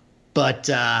 But,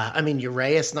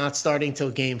 Urias not starting till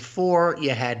game 4.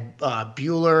 You had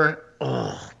Buehler.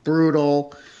 Oh,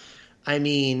 brutal. I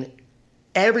mean,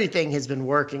 everything has been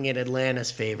working in Atlanta's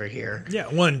favor here.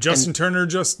 Yeah, Justin Turner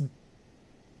just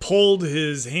pulled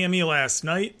his hammy last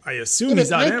night. I assume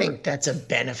he's out. I think that's a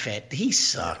benefit. He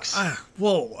sucks.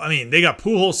 They got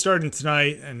Pujols starting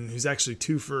tonight, and he's actually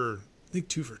 2 for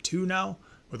 2 now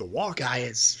with a walk. Guy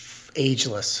is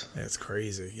ageless. That's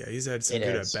crazy. Yeah, he's had some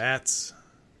good at-bats.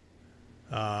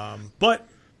 But,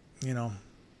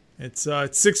 it's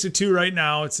 6-2 right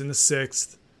now. It's in the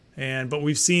 6th. But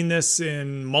we've seen this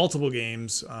in multiple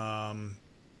games, kind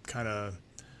of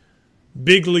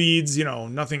big leads,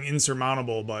 nothing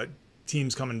insurmountable, but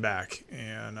teams coming back.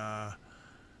 And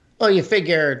well, you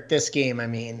figure this game,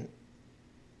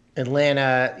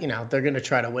 Atlanta, they're going to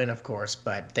try to win, of course,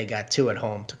 but they got 2 at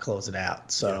home to close it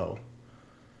out. So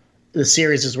the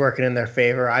series is working in their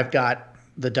favor. I've got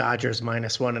the Dodgers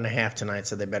 -1.5 tonight,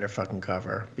 so they better fucking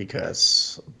cover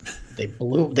because they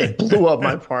blew up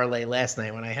my parlay last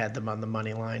night when I had them on the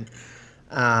money line.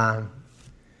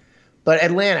 But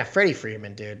Atlanta, Freddie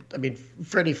Freeman, dude.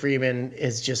 Freddie Freeman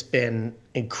has just been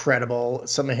incredible.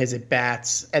 Some of his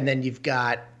at-bats, and then you've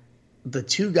got the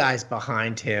 2 guys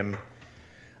behind him.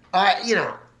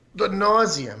 The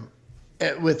nauseum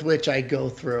with which I go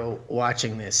through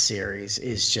watching this series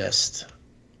is just.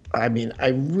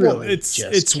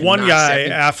 It's one guy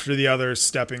after the other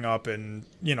stepping up, and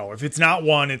if it's not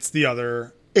one, it's the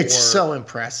other. It's so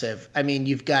impressive.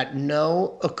 You've got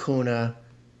no Acuna.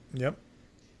 Yep.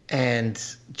 And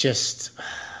just,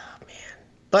 man.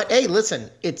 But hey, listen,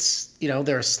 it's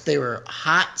they were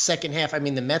hot second half.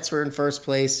 The Mets were in first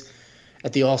place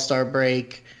at the All-Star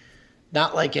break.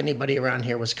 Not like anybody around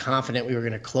here was confident we were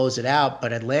going to close it out,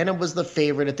 but Atlanta was the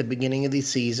favorite at the beginning of the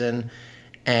season,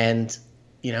 and.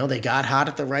 They got hot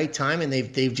at the right time, and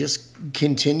they've just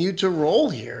continued to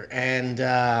roll here, and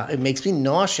it makes me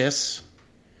nauseous.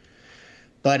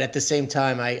 But at the same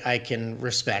time, I can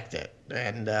respect it,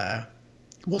 and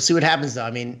we'll see what happens.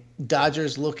 Though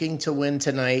Dodgers looking to win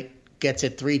tonight, gets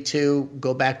it 3-2,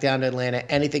 go back down to Atlanta.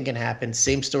 Anything can happen.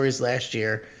 Same stories last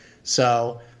year,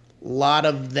 so a lot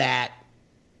of that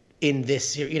in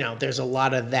this series. There's a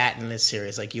lot of that in this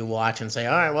series. Like you watch and say,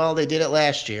 all right, well they did it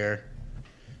last year.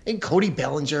 And Cody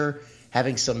Bellinger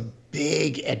having some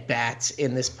big at-bats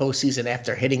in this postseason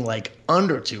after hitting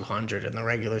under 200 in the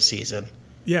regular season.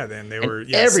 Yeah, then they were...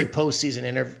 Every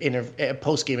postseason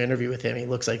post-game interview with him, he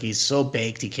looks like he's so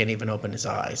baked he can't even open his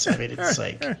eyes. It's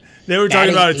like... They were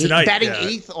talking about it tonight. Batting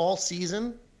 8th all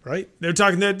season. Right. They were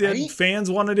talking that fans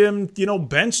wanted him,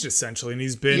 benched essentially, and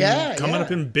he's been coming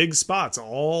up in big spots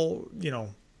all,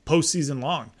 postseason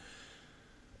long.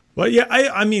 But yeah,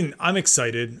 I'm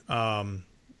excited. I'm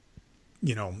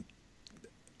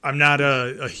not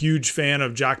a huge fan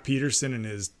of Jock Peterson and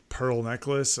his pearl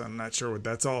necklace. I'm not sure what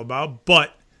that's all about,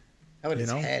 but how about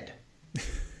his head?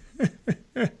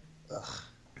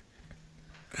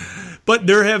 But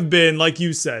there have been, like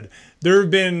you said, there have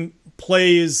been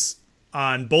plays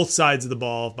on both sides of the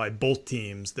ball by both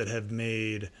teams that have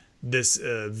made this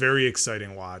a very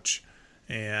exciting watch.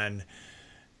 And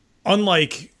but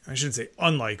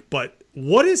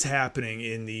what is happening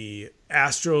in the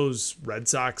Astros-Red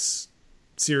Sox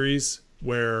series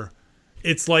where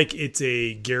it's like it's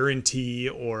a guarantee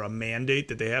or a mandate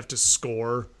that they have to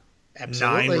score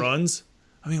 9 runs?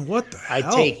 What the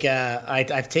hell?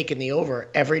 I've taken the over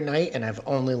every night, and I've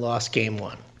only lost game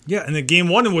 1. Yeah, and the game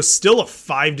 1 it was still a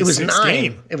 5-6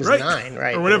 game. It was 9,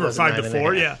 right? Or whatever,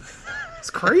 5-4. Yeah, it's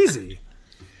crazy.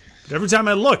 But every time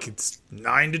I look, it's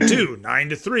 9-2,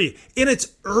 9-3, and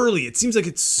it's early. It seems like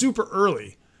it's super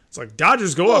early. It's like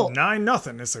Dodgers go up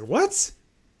 9-0. It's like, what? What are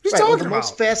you talking about? The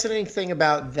most fascinating thing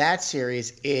about that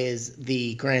series is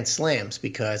the grand slams,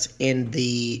 because in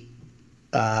the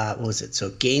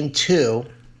game 2,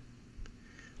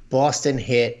 Boston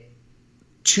hit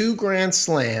 2 grand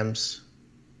slams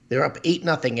They're up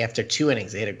 8-0 after 2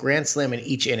 innings. They had a grand slam in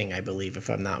each inning, I believe, if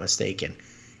I'm not mistaken.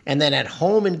 And then at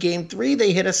home in Game 3,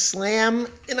 they hit a slam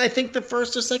in, I think, the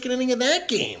first or second inning of that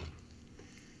game.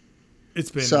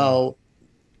 It's been so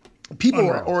people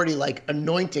unreal. were already like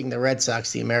anointing the Red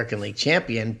Sox the American League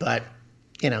champion, but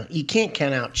you can't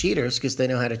count out cheaters because they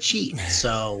know how to cheat.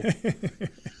 So,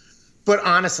 but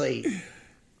honestly,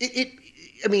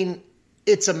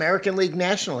 it's American League,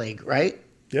 National League, right?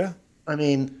 Yeah. I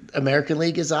mean, American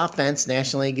League is offense,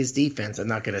 National League is defense. I'm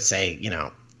not going to say,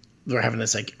 we're having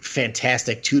this like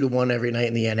fantastic 2-1 every night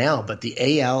in the NL, but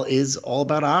the AL is all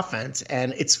about offense.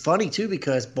 And it's funny too,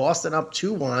 because Boston up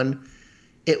 2-1,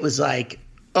 it was like,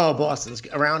 oh, Boston's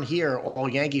around here. All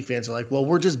Yankee fans are like, well,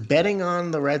 we're just betting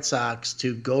on the Red Sox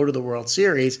to go to the World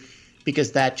Series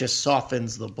because that just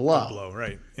softens the blow. The blow,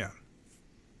 right. Yeah.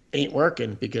 Ain't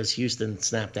working because Houston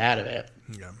snapped out of it.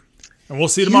 Yeah. And we'll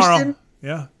see tomorrow.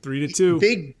 Yeah.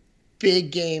 3-2.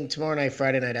 Big game tomorrow night,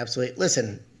 Friday night. Absolutely.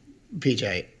 Listen,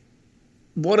 PJ,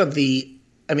 and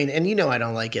I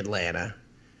don't like Atlanta,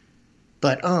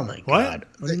 but oh my God.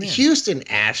 What do you mean? Houston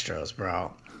Astros,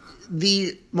 bro.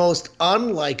 The most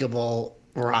unlikable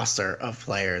roster of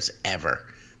players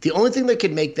ever. The only thing that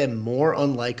could make them more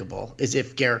unlikable is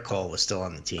if Garrett Cole was still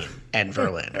on the team and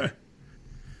Verlander.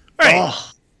 Hey,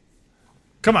 Oh,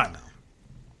 come on now.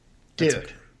 dude.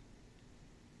 Okay.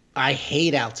 I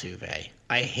hate Altuve.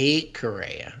 I hate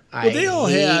Correa. They all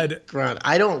had Grunt.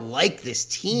 I don't like this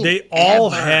team. They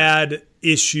all ever. had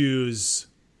issues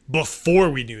before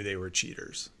we knew they were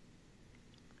cheaters.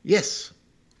 Yes.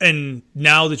 And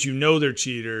now that you know they're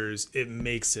cheaters, it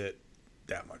makes it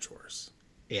that much worse.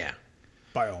 Yeah.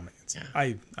 By all means. Yeah.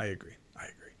 I agree.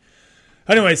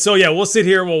 Anyway, so yeah, we'll sit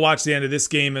here. We'll watch the end of this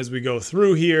game as we go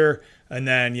through here. And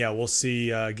then, yeah, we'll see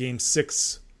Game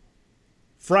 6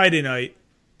 Friday night,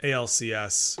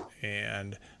 ALCS.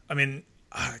 And,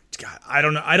 God, I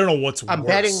don't know what's worse. I'm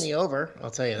betting the over. I'll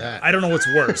tell you that. I don't know what's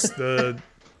worse, the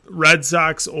Red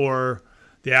Sox or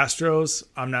the Astros.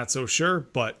 I'm not so sure,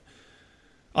 but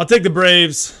I'll take the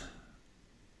Braves.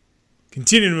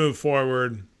 Continue to move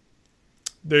forward.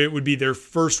 It would be their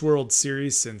first World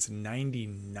Series since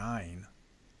 '99.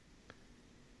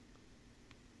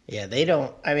 Yeah, they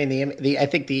don't. I mean, I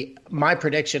think my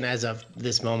prediction as of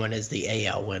this moment is the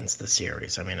AL wins the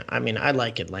series. I mean, I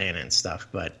like Atlanta and stuff,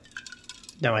 but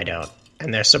no, I don't.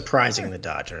 And they're surprising the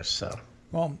Dodgers. So,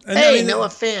 Well, Noah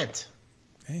Fant.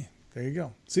 Hey, there you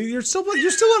go. See, you're still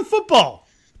on football.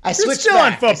 I switched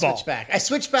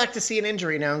back to see an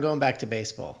injury. Now I'm going back to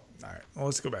baseball. All right. Well,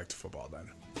 let's go back to football then.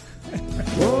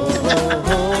 Whoa, ho,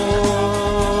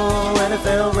 ho,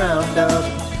 NFL Roundup.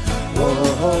 Whoa,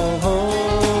 ho,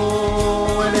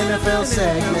 ho, an NFL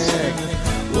segment.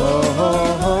 Whoa, ho,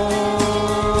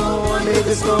 ho, I made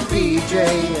this for PJ.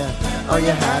 Are you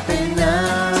happy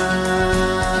now?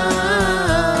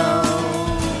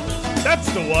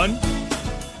 That's the one.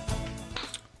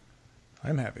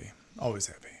 I'm happy. Always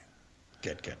happy.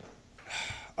 Good.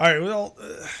 All right. Well,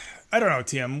 I don't know,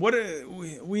 TM. What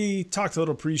we talked a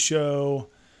little pre-show.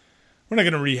 We're not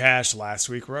going to rehash last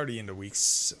week. We're already into week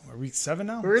 7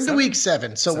 now. We're into week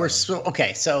 7. So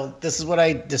So this is what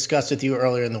I discussed with you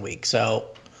earlier in the week.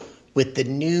 So with the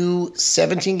new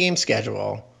 17-game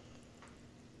schedule,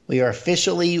 we are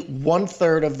officially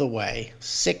 1/3 of the way,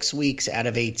 6 weeks out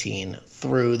of 18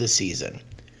 through the season.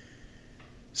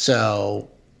 So,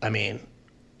 I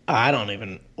don't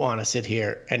even want to sit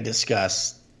here and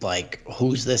discuss like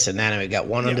who's this and that, and we got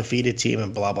one undefeated team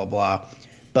and blah, blah, blah.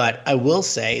 But I will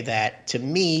say that to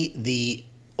me, the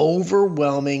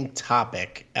overwhelming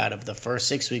topic out of the first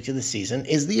 6 weeks of the season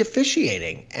is the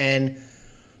officiating. And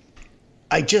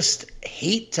I just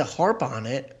hate to harp on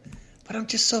it, but I'm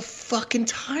just so fucking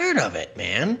tired of it,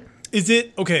 man. Is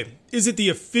it the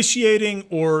officiating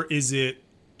or is it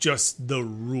just the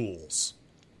rules?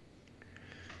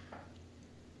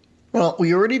 Well,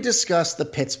 we already discussed the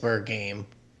Pittsburgh game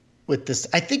with this.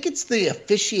 I think it's the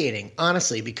officiating,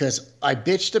 honestly, because I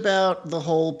bitched about the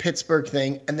whole Pittsburgh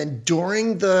thing. And then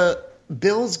during the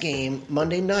Bills game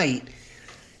Monday night,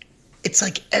 it's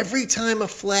like every time a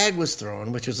flag was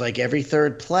thrown, which was like every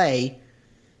third play,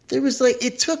 there was like,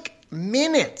 it took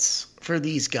minutes for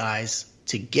these guys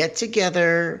to get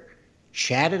together,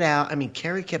 chat it out.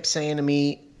 Kerry kept saying to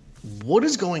me, what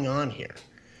is going on here?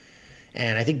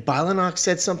 And I think Bylanock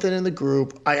said something in the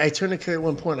group. I turned to Kerry at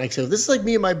one point and I said, this is like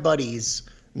me and my buddies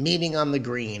meeting on the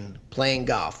green, playing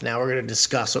golf. Now we're going to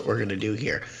discuss what we're going to do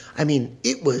here.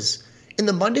 It was, in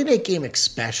the Monday night game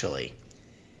especially,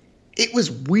 it was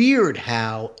weird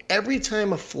how every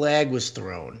time a flag was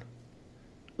thrown,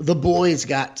 the boys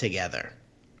got together.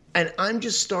 And I'm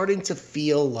just starting to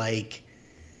feel like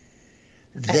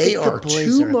They are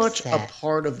too much a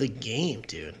part of the game,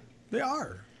 dude. They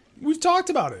are. We've talked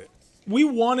about it. We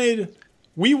wanted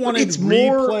it's replay.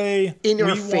 More in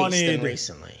your face than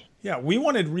recently. Yeah, we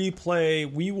wanted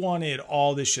replay. We wanted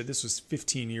all this shit. This was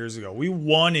 15 years ago. We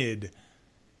wanted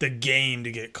the game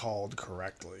to get called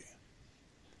correctly.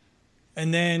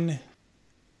 And then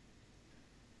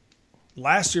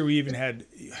last year we even had,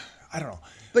 I don't know.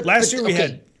 Last year we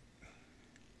had.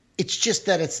 It's just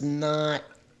that it's not.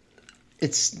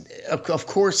 Of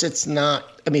course it's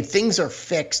not. I mean, things are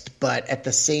fixed, but at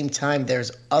the same time,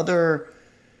 there's other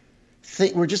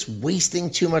things. We're just wasting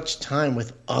too much time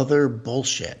with other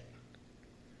bullshit.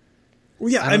 Well,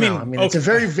 yeah, I mean, okay. It's a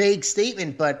very vague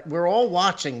statement, but we're all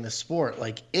watching the sport.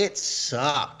 Like, it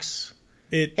sucks.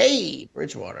 Hey,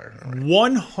 Bridgewater.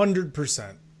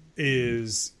 100%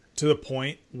 is to the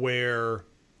point where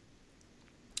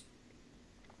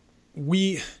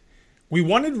we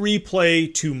wanted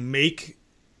replay to make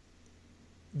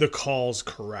the calls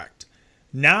correct.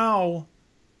 Now,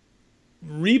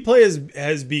 replay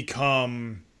has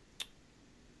become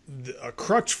a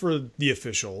crutch for the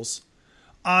officials,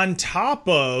 on top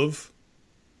of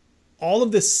all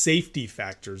of the safety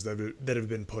factors that have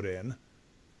been put in.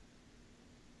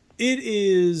 It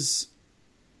is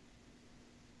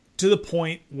to the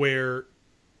point where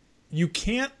you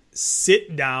can't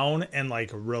sit down and like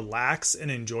relax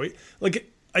and enjoy it.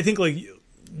 Like, I think like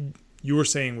you were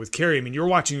saying with Carrie, I mean, you're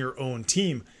watching your own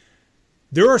team.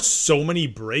 There are so many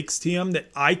breaks, TM,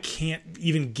 that I can't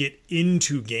even get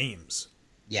into games.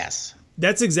 Yes.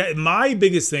 That's exactly my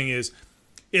biggest thing is,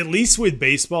 at least with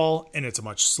baseball, and it's a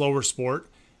much slower sport,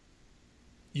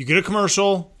 you get a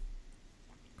commercial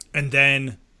and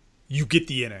then you get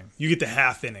the inning. You get the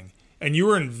half inning. And you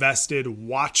are invested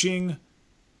watching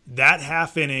that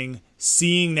half inning,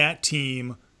 seeing that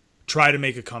team try to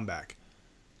make a comeback.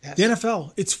 Yes. The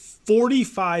NFL, it's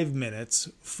 45 minutes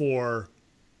for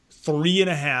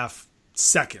 3.5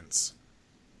 seconds.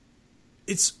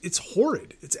 It's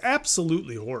horrid. It's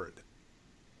absolutely horrid.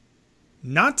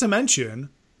 Not to mention,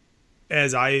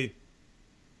 as I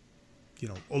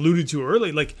alluded to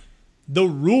earlier, like the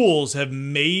rules have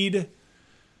made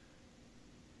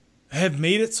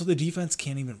it so the defense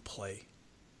can't even play.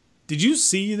 Did you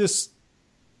see this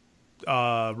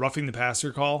roughing the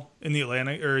passer call in the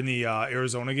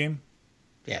Arizona game?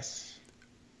 Yes.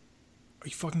 Are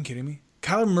you fucking kidding me?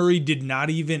 Kyler Murray did not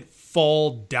even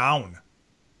fall down.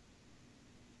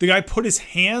 The guy put his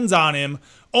hands on him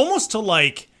almost to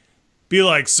be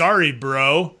like, sorry,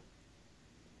 bro.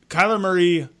 Kyler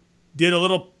Murray did a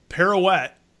little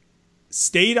pirouette,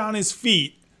 stayed on his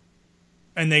feet,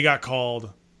 and they got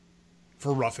called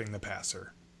for roughing the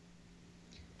passer.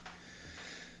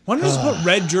 Why don't you just put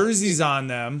red jerseys on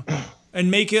them and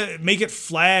make it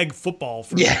flag football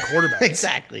for the quarterback?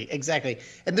 Exactly.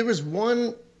 And there was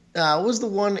one. What was the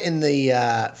one in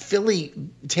the Philly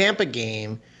Tampa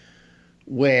game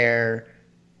where?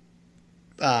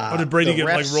 Did Brady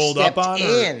get rolled up on?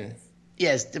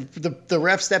 Yes, the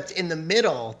ref stepped in the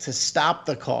middle to stop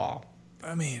the call.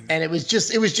 I mean, and it was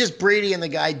just Brady and the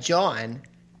guy John.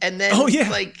 And then, they threw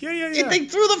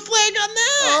the flag on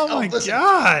that. Oh my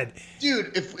God,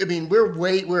 dude!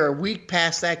 We're a week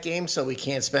past that game, so we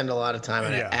can't spend a lot of time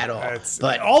on it at all.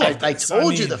 But I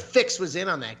told you the fix was in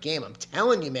on that game. I'm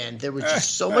telling you, man, there was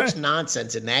just so much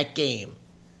nonsense in that game.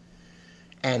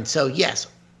 And so, yes,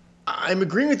 I'm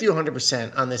agreeing with you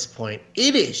 100% on this point.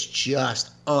 It is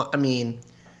just, you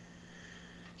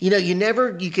can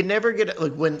never get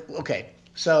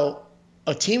so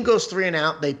a team goes 3 and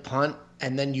out, they punt.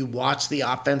 And then you watch the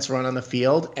offense run on the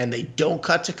field and they don't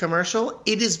cut to commercial,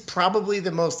 it is probably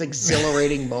the most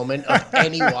exhilarating moment of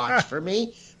any watch for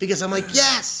me because I'm like,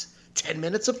 yes, 10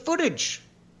 minutes of footage.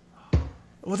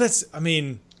 Well,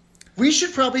 we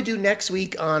should probably do next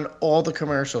week on all the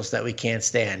commercials that we can't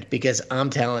stand because I'm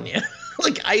telling you,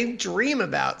 I dream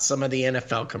about some of the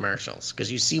NFL commercials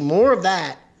because you see more of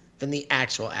that than the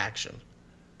actual action.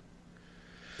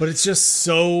 But it's just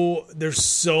they're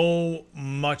so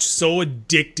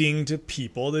addicting to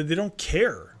people that they don't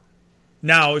care.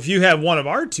 Now, if you have one of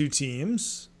our two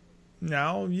teams,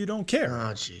 now you don't care.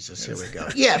 Oh, Jesus, here we go.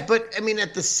 Yeah, but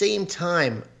at the same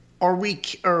time,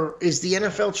 is the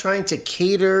NFL trying to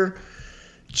cater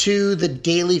to the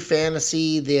daily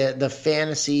fantasy, the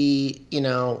fantasy,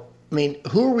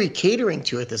 who are we catering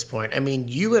to at this point?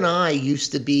 You and I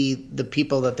used to be the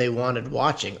people that they wanted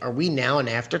watching. Are we now an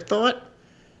afterthought?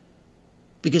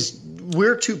 Because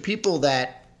we're two people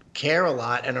that care a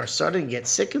lot and are starting to get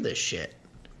sick of this shit.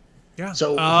 Yeah.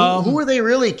 So who are they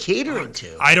really catering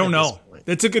to? I don't know.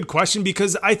 That's a good question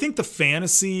because I think the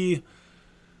fantasy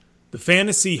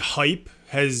hype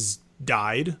has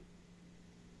died.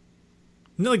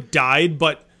 Not like died,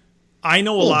 but I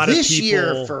know a lot of people. This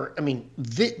year,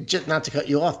 just not to cut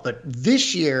you off, but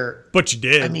this year. But you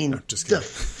did. I mean, no, just kidding.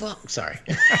 Sorry.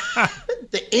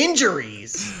 The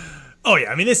injuries. Oh,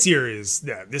 yeah. I mean, this year is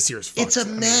fucked. It's a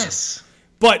mess.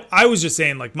 But I was just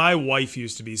saying, like, my wife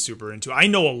used to be super into it. I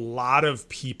know a lot of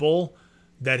people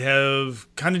that have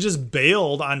kind of just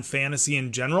bailed on fantasy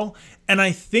in general. And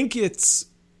I think it's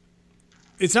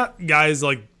not guys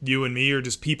like you and me or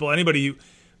just people, anybody,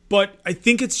 but I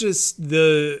think it's just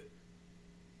the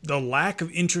lack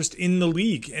of interest in the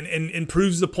league and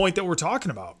proves the point that we're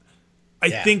talking about. I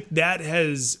think that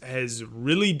has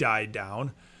really died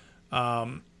down.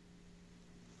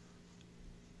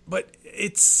 But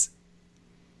it's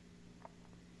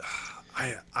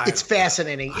it's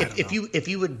fascinating. If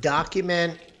you would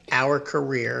document our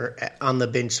career on the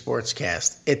Binge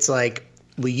Sportscast, it's like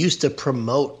we used to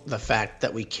promote the fact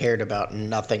that we cared about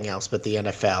nothing else but the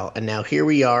NFL. And now here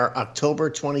we are, October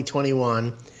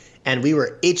 2021, and we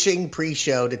were itching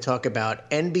pre-show to talk about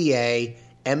NBA,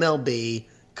 MLB,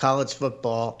 college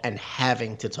football, and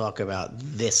having to talk about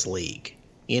this league.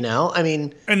 You know? I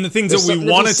mean, and the things that we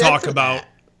want to talk about,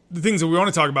 the things that we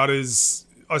want to talk about is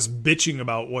us bitching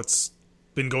about what's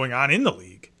been going on in the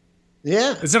league.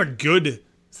 Yeah. It's not a good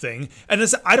thing. And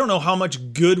I don't know how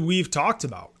much good we've talked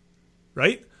about,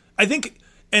 right? I think,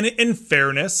 and in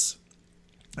fairness,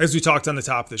 as we talked on the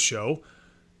top of the show,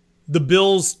 the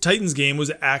Bills-Titans game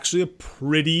was actually a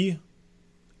pretty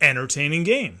entertaining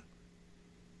game.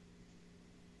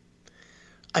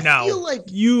 I feel like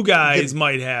you guys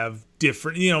might have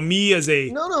different, me as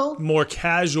a more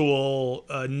casual,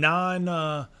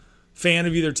 non-fan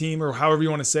of either team or however you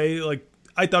want to say, like,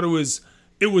 I thought it was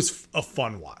a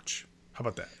fun watch. How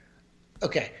about that?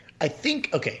 Okay.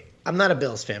 I'm not a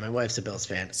Bills fan. My wife's a Bills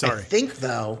fan. Sorry. I think,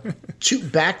 though, 2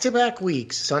 back-to-back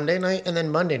weeks, Sunday night and then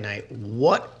Monday night,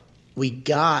 what we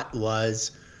got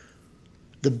was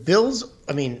the Bills.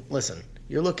 I mean, listen,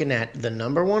 you're looking at the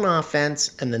number 1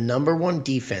 offense and the number 1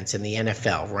 defense in the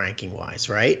NFL ranking-wise,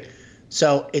 right?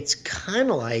 So it's kind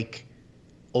of like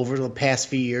over the past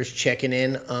few years checking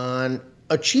in on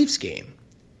a Chiefs game.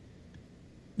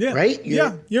 Yeah. Right?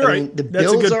 You're right. The That's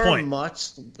Bills a good are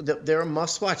point. they're a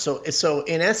must watch. So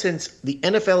in essence, the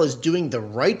NFL is doing the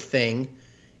right thing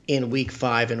in week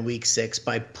 5 and week 6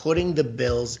 by putting the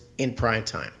Bills in prime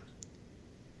time.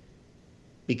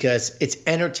 Because it's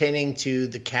entertaining to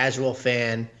the casual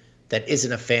fan that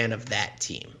isn't a fan of that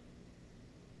team.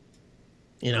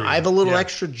 I have a little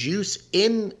extra juice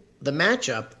in the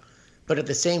matchup, but at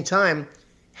the same time,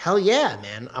 hell yeah,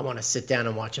 man, I want to sit down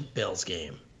and watch a Bills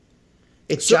game.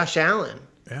 It's Josh Allen.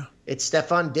 Yeah. It's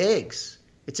Stephon Diggs.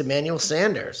 It's Emmanuel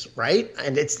Sanders, right?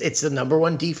 And it's the number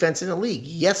 1 defense in the league.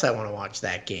 Yes, I want to watch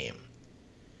that game.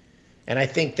 And I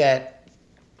think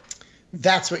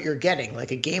that's what you're getting.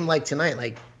 Like a game like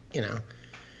tonight,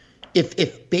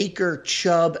 if Baker,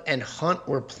 Chubb, and Hunt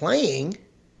were playing,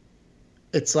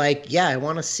 it's like, yeah, I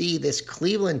want to see this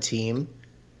Cleveland team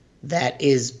that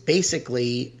is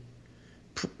basically,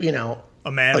 a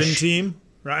Madden team.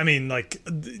 Right? I mean, like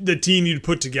the team you'd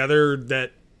put together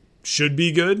that should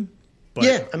be good. But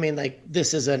yeah, I mean, like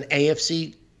this is an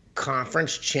AFC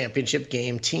conference championship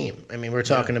game team. I mean, we're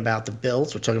talking about the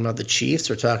Bills, we're talking about the Chiefs,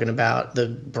 we're talking about the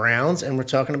Browns, and we're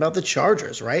talking about the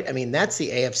Chargers, right? I mean, that's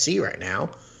the AFC right now.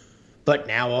 But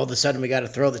now all of a sudden we got to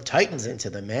throw the Titans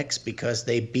into the mix because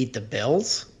they beat the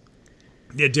Bills.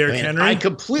 Yeah, Derrick Henry. I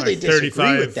completely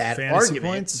disagree with that argument.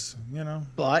 Points,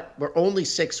 But we're only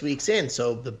 6 weeks in,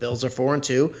 so the Bills are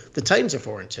 4-2, the Titans are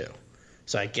 4-2.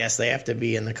 So I guess they have to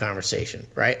be in the conversation,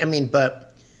 right? I mean,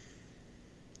 but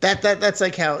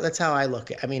that's how I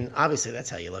look at. I mean, obviously that's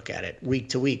how you look at it week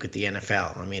to week with the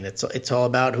NFL. I mean, it's all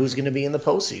about who's going to be in the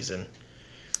postseason.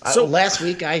 So last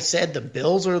week I said the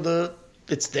Bills are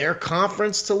it's their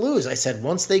conference to lose. I said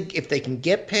if they can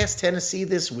get past Tennessee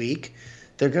this week,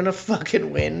 they're going to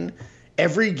fucking win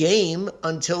every game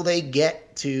until they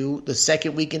get to the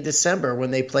second week in December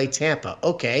when they play Tampa.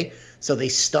 Okay, so they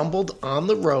stumbled on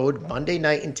the road Monday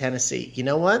night in Tennessee. You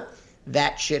know what?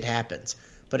 That shit happens.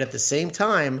 But at the same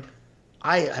time,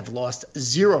 I have lost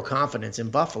zero confidence in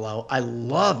Buffalo. I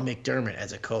love McDermott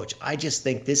as a coach. I just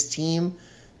think this team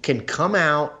can come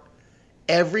out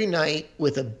every night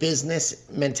with a business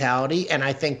mentality, and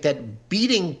I think that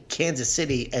beating Kansas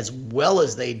City as well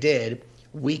as they did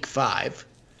week 5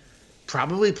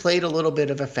 probably played a little bit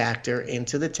of a factor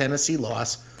into the Tennessee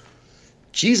loss.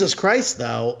 Jesus Christ,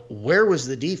 though, where was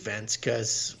the defense?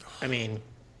 Because, I mean,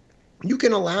 you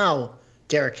can allow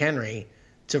Derrick Henry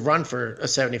to run for a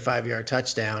 75-yard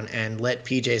touchdown and let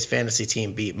PJ's fantasy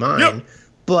team beat mine. Yep.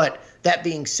 But that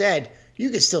being said, you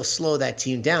could still slow that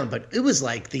team down. But it was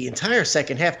like the entire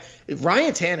second half.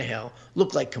 Ryan Tannehill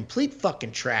looked like complete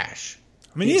fucking trash.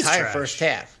 I mean, the he's entire trash. first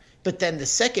half. But then the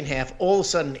second half, all of a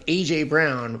sudden, A.J.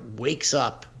 Brown wakes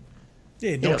up.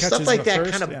 Yeah, no catches stuff like in the that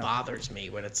first, kind of bothers me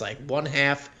when it's like one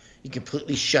half you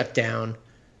completely shut down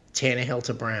Tannehill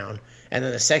to Brown, and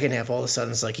then the second half all of a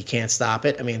sudden it's like you can't stop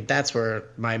it. I mean, that's where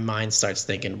my mind starts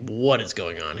thinking, what is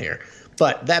going on here?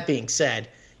 But that being said,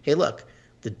 hey, look,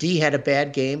 the D had a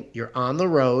bad game. You're on the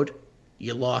road.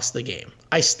 You lost the game.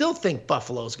 I still think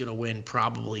Buffalo's going to win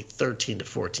probably 13 to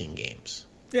 14 games.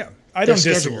 Yeah, I don't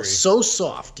Their schedule disagree. is so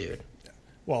soft, dude.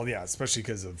 Well, yeah, especially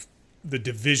because of the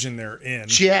division they're in.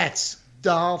 Jets,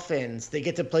 Dolphins, they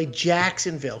get to play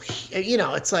Jacksonville. You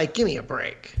know, it's like, give me a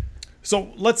break.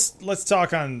 So let's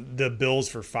talk on the Bills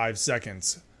for 5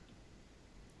 seconds.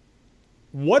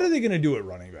 What are they going to do at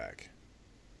running back?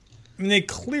 I mean, they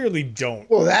clearly don't.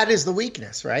 Well, that is the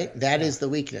weakness, right? That is the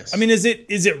weakness. I mean, is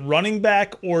it running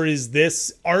back, or is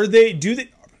this? Do they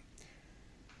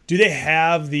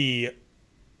have the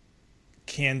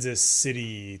Kansas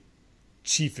City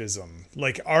Chiefism?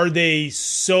 Like, are they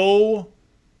so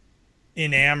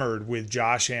enamored with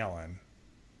Josh Allen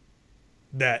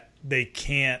that they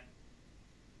can't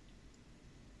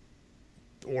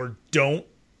or don't?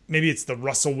 Maybe it's the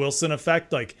Russell Wilson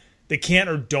effect. Like, they can't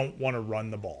or don't want to run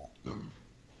the ball.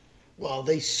 Well,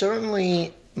 they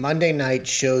certainly Monday night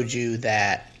showed you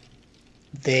that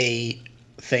they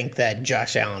think that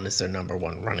Josh Allen is their number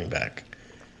one running back.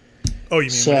 Oh, you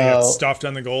mean when he got stuffed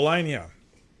on the goal line? Yeah.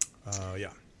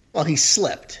 Yeah. Well, he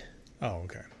slipped. Oh,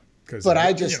 okay. But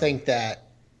I just think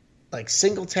that, like,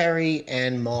 Singletary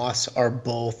and Moss are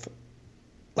both,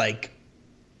 like,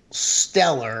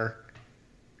 stellar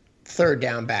third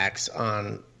down backs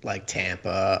on, like,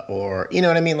 Tampa or, you know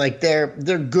what I mean? Like, they're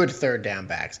good third down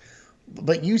backs.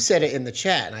 But you said it in the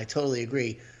chat, and I totally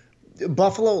agree.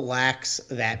 Buffalo lacks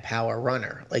that power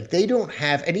runner. Like, they don't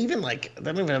have, and even like,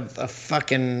 they don't even have a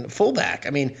fucking fullback. I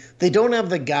mean, they don't have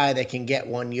the guy that can get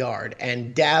 1 yard.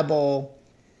 And Dabble,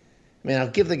 I mean, I'll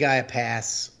give the guy a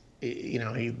pass. You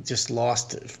know, he just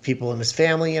lost people in his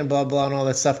family and blah, blah, and all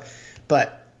that stuff.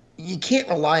 But you can't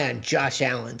rely on Josh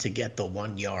Allen to get the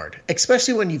 1 yard,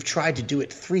 especially when you've tried to do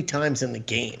it 3 times in the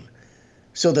game.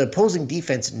 So the opposing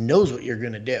defense knows what you're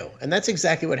going to do. And that's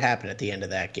exactly what happened at the end of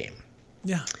that game.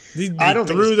 Yeah. They I don't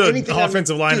threw think the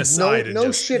offensive line aside.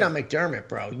 No shit on McDermott,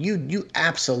 bro. You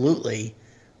absolutely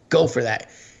go for that.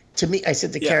 To me, I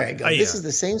said to Kerry, I go, this is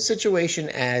the same situation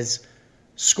as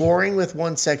scoring with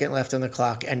 1 second left on the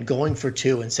clock and going for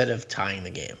 2 instead of tying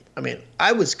the game. I mean,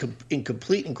 I was in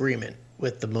complete agreement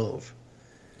with the move.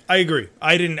 I agree.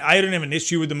 I didn't have an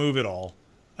issue with the move at all.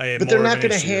 But they're not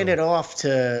going to hand it off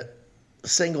to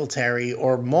Singletary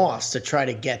or Moss to try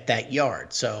to get that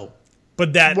yard. So,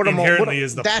 but that inherently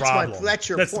is the problem. That's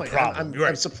your point. The problem.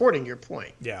 I'm supporting your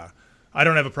point. Yeah, I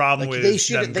don't have a problem with they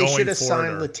them going should have for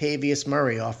signed it. Latavius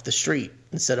Murray off the street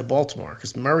instead of Baltimore,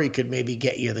 because Murray could maybe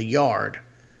get you the yard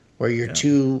where your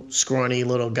 2 scrawny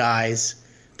little guys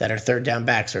that are third down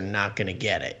backs are not going to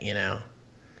get it. You know.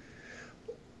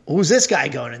 Who's this guy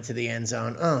going into the end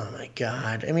zone? Oh, my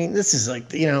God. I mean, this is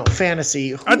like,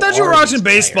 fantasy. I thought you were watching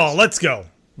baseball. Let's go.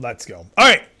 All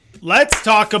right. Let's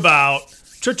talk about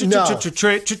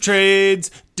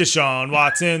trades. DeShaun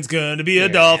Watson's going to be a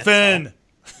Dolphin.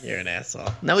 You're an asshole.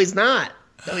 No, he's not,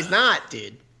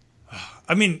 dude.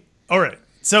 I mean, all right.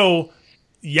 So,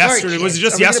 yesterday, was it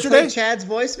just yesterday? Are we gonna play Chad's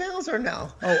voicemails or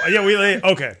no? Oh, yeah.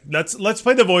 Okay. Let's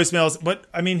play the voicemails. But,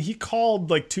 I mean, he called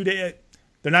like 2 days.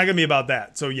 They're not going to be about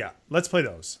that. So, yeah, let's play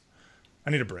those. I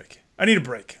need a break. Let me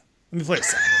play a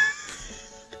song.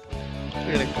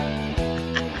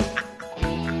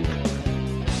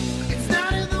 It's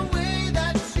not in the way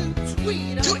that you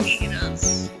tweet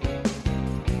us.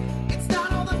 It's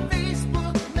not on the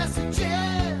Facebook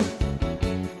messages.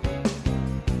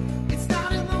 It's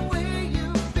not in the way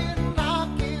you've been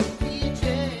rocking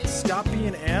PJs. Stop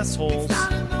being assholes. It's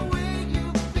not in the way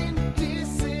you've been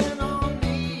dissing on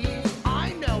me.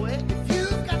 I know it. If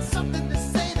you've got something to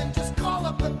say, then just call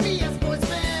up the BS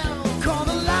voicemail. Call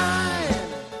the line.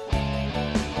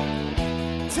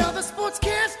 Tell the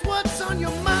Sportscast what's on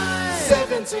your mind.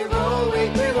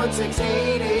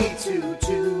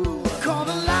 708-316-8822. Call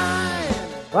the line.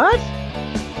 What?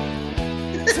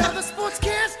 Tell the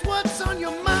Sportscast what's on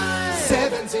your mind.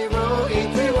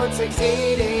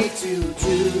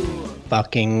 708-316-8822.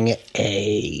 Fucking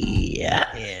A.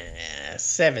 Yeah.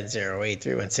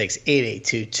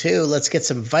 708-316-8822. Let's get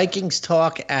some Vikings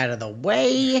talk out of the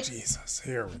way. Jesus,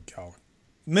 here we go.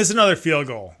 Miss another field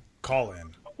goal. Call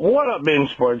in. What up, Binge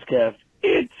Sportscast?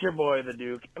 It's your boy, the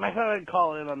Duke, and I thought I'd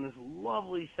call in on this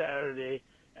lovely Saturday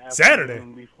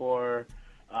before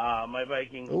my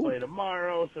Vikings play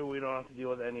tomorrow, so we don't have to deal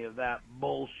with any of that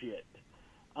bullshit.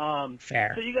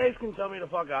 Fair. So you guys can tell me to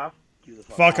fuck off.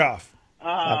 Fuck off. Fuck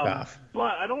off.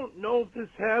 But I don't know if this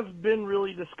has been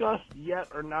really discussed yet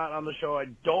or not on the show. I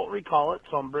don't recall it,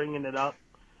 so I'm bringing it up.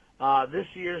 This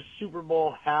year's Super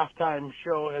Bowl halftime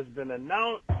show has been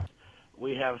announced.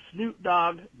 We have Snoop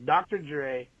Dogg, Dr.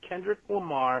 Dre, Kendrick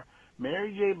Lamar,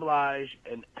 Mary J. Blige,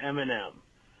 and Eminem.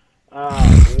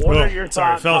 What are your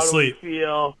thoughts? Fell How asleep. do we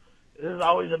feel? This is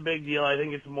always a big deal. I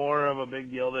think it's more of a big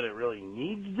deal than it really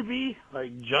needs to be.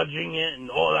 Like judging it and,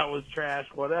 that was trash,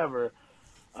 whatever.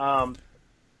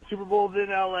 Super Bowl's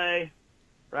in L.A.,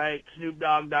 right? Snoop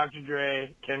Dogg, Dr.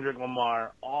 Dre, Kendrick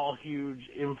Lamar, all huge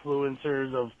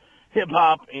influencers of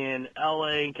hip-hop in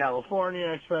L.A. and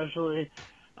California especially.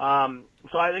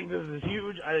 So I think this is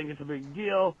huge. I think it's a big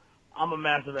deal. I'm a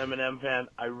massive Eminem fan.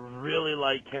 I really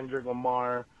like Kendrick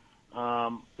Lamar. I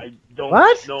don't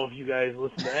know if you guys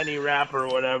listen to any rap or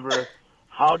whatever.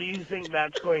 How do you think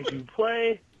that's going to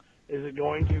play? Is it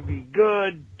going to be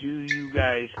good? Do you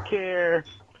guys care?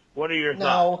 What are your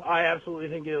thoughts? I absolutely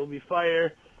think it'll be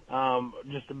fire.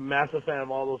 Just a massive fan of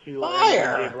all those people.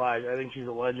 Fire! I think she's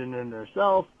a legend in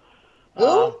herself.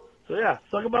 Who? So yeah,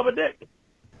 suck about my dick.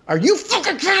 Are you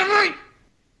fucking kidding me?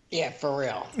 Yeah, for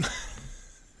real.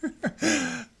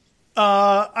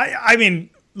 I mean,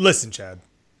 listen, Chad.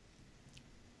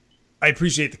 I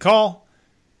appreciate the call.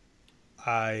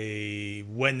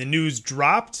 When the news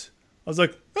dropped, I was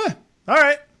like, all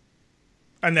right.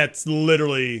 And that's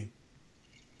literally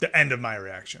the end of my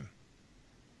reaction.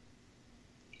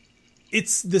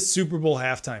 It's the Super Bowl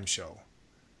halftime show.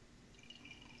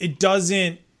 It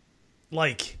doesn't,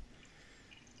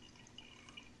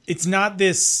 it's not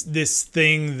this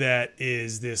thing that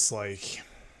is this,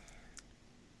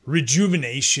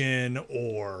 rejuvenation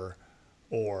or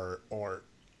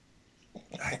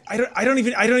I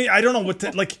don't know what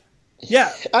to,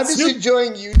 yeah. I'm just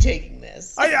enjoying you taking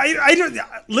this. I don't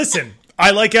listen.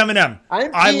 I like Eminem.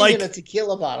 I'm in a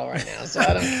tequila bottle right now, so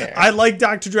I don't care. I like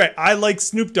Dr. Dre. I like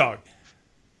Snoop Dogg.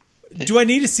 Do I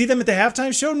need to see them at the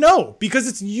halftime show? No, because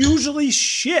it's usually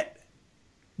shit.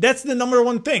 That's the number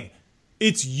one thing.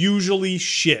 It's usually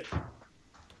shit.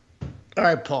 All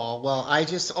right, Paul. Well, I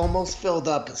just almost filled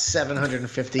up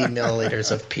 750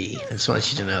 milliliters of pee. I just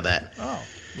want you to know that. Oh,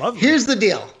 lovely. Here's the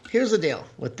deal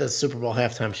with the Super Bowl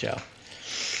halftime show.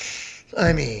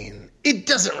 I mean, it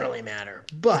doesn't really matter.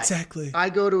 But exactly. I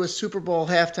go to a Super Bowl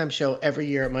halftime show every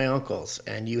year at my uncle's,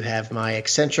 and you have my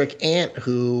eccentric aunt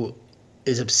who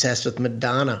is obsessed with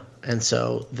Madonna. And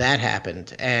so that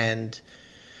happened. And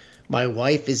my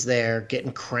wife is there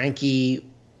getting cranky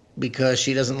because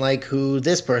she doesn't like who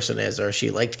this person is, or she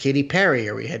liked Katy Perry,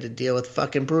 or we had to deal with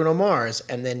fucking Bruno Mars.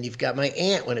 And then you've got my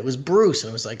aunt when it was Bruce, and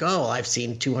it was like, oh, I've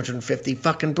seen 250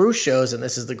 fucking Bruce shows, and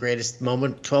this is the greatest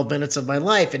moment, 12 minutes of my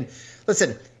life. And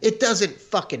listen, it doesn't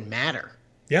fucking matter.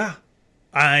 Yeah,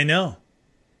 I know.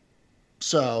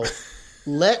 So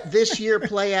let this year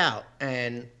play out,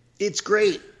 and it's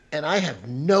great. And I have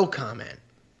no comment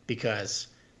because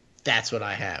that's what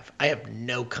I have. I have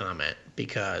no comment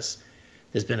because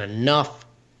there's been enough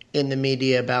in the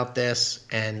media about this,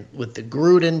 and with the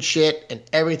Gruden shit and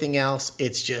everything else,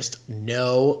 it's just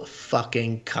no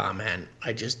fucking comment.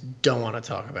 I just don't want to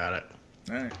talk about it.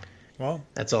 All right. Well,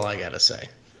 that's all I got to say.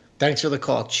 Thanks for the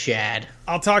call, Chad.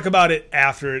 I'll talk about it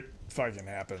after it fucking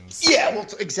happens. Yeah, well,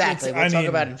 exactly. We'll talk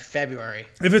about it in February.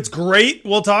 If it's great,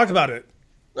 we'll talk about it.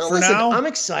 Well, For listen, now, I'm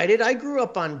excited. I grew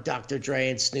up on Dr. Dre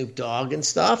and Snoop Dogg and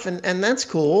stuff, and that's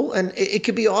cool, and it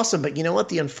could be awesome. But you know what?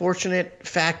 The unfortunate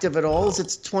fact of it all is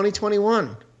it's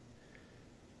 2021.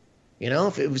 You know,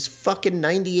 if it was fucking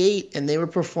 98 and they were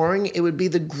performing, it would be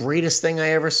the greatest thing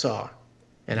I ever saw.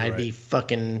 And I'd be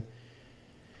fucking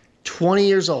 20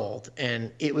 years old,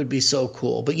 and it would be so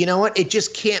cool. But you know what? It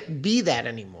just can't be that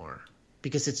anymore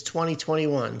because it's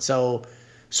 2021. So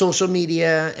social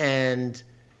media and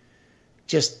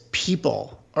just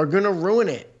people are going to ruin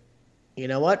it. You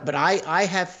know what? But I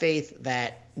have faith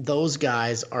that those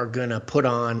guys are going to put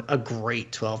on a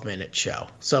great 12-minute show.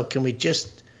 So can we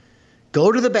just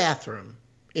go to the bathroom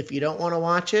if you don't want to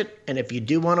watch it? And if you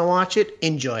do want to watch it,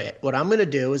 enjoy it. What I'm going to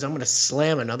do is I'm going to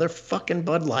slam another fucking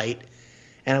Bud Light,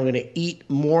 and I'm going to eat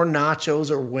more nachos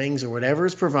or wings or whatever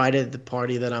is provided at the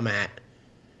party that I'm at.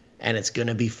 And it's going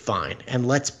to be fine. And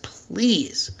let's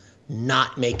please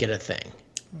not make it a thing.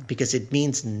 Because it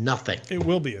means nothing. It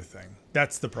will be a thing.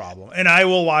 That's the problem. And I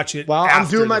will watch it. Well, I'm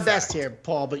doing my fact. best here,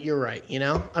 Paul, but you're right. You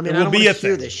know, I mean, it I don't will want be to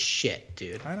hear thing. this shit,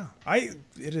 dude. I know.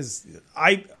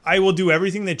 I will do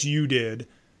everything that you did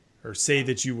or say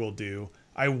that you will do.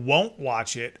 I won't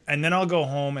watch it, and then I'll go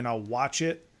home and I'll watch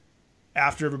it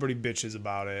after everybody bitches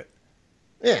about it.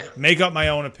 Yeah. Make up my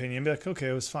own opinion. Be like, okay,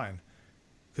 it was fine.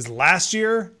 Because last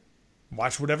year,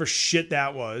 watch whatever shit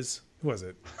that was. Who was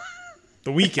it?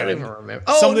 The Weeknd. I don't even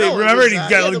remember. Somebody, no, remember was,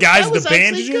 the guys with the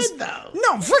bandages? Good, though.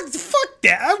 No, fuck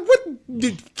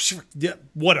that.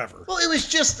 Whatever. Well, it was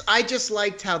just, I just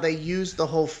liked how they used the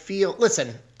whole feel.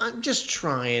 Listen, I'm just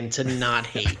trying to not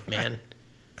hate, man.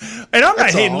 And I'm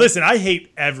not hating. All. Listen, I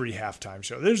hate every halftime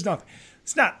show. There's nothing.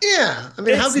 It's not. Yeah. I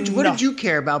mean, what did you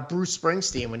care about Bruce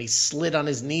Springsteen when he slid on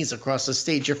his knees across the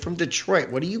stage? You're from Detroit.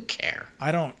 What do you care?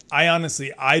 I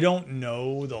honestly don't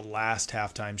know the last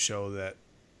halftime show that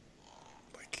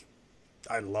like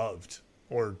I loved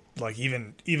or like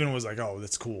even was like, oh,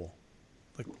 that's cool.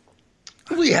 Like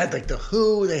we had like the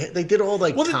Who. They did all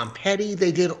like Tom Petty.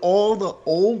 They did all the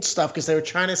old stuff because they were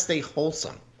trying to stay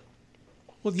wholesome.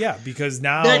 Well, yeah, because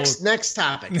now next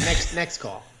topic, next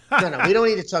call. No, we don't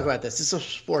need to talk about this. This is a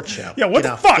sports show. Yeah, what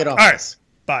the fuck? All right,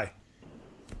 bye.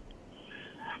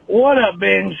 What up,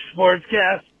 Binge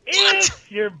Sportscast? It's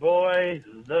your boy,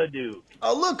 the Duke.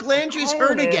 Oh, look, Landry's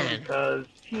hurt again. Because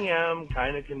TM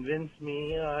kind of convinced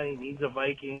me he needs a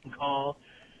Viking call.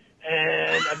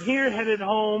 And I'm here headed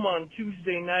home on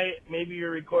Tuesday night. Maybe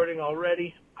you're recording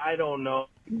already. I don't know.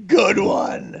 Good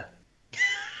one.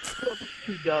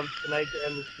 2 dubs tonight to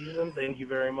end the season. Thank you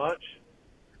very much.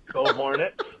 Go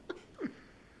Hornets.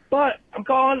 But I'm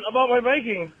calling about my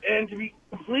Vikings, and to be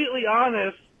completely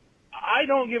honest, I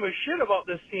don't give a shit about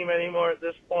this team anymore at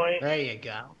this point. There you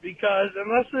go. Because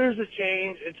unless there's a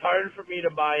change, it's hard for me to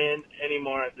buy in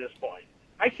anymore at this point.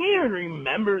 I can't even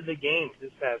remember the games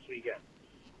this past weekend.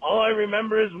 All I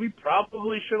remember is we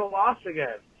probably should have lost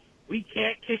again. We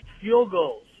can't kick field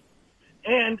goals.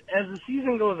 And as the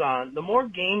season goes on, the more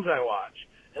games I watch,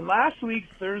 and last week's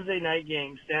Thursday night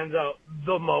game stands out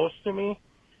the most to me,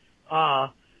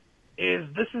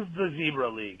 this is the Zebra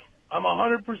League. I'm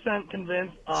 100%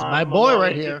 convinced it's my boy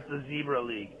right here. It's the Zebra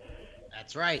League.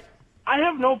 That's right. I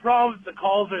have no problem if the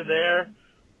calls are there.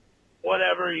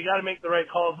 Whatever, you got to make the right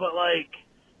calls. But, like,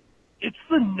 it's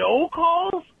the no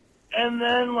calls and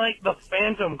then, like, the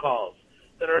phantom calls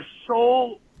that are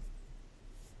so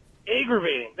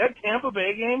aggravating. That Tampa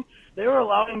Bay game, they were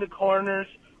allowing the corners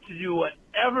to do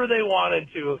whatever they wanted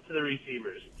to the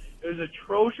receivers. It was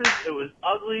atrocious. It was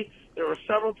ugly. There were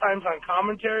several times on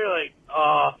commentary, like,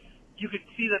 you could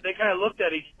see that they kind of looked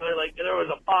at each other, like there was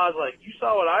a pause, like, you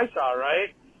saw what I saw,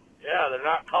 right? Yeah, they're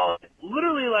not calling it.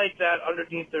 Literally like that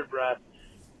underneath their breath.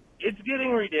 It's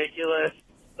getting ridiculous.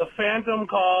 The phantom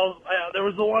calls, there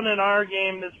was the one in our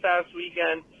game this past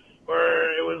weekend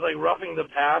where it was like roughing the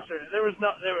passer. There was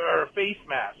a face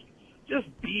mask. Just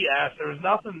BS. There was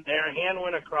nothing there. Hand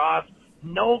went across.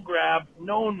 No grab.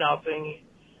 No nothing.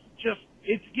 Just,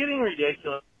 it's getting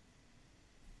ridiculous.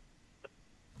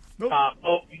 Nope.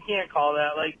 You can't call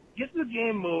that. Like, get the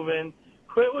game moving.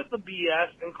 Quit with the BS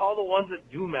and call the ones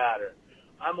that do matter.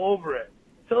 I'm over it.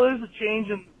 Until there's a change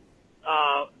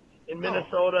in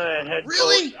Minnesota and head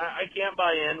coach, I can't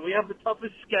buy in. We have the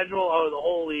toughest schedule out of the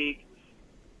whole league.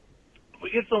 We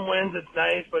get some wins, it's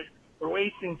nice, but we're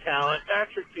wasting talent.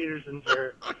 Patrick Peterson's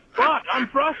hurt. Fuck, I'm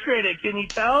frustrated. Can you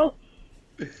tell?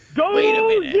 Go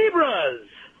Zebras!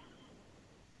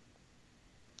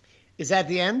 Is that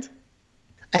the end?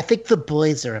 I think the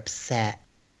boys are upset.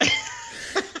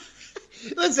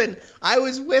 Listen, I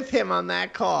was with him on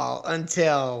that call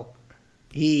until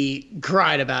he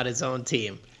cried about his own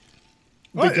team.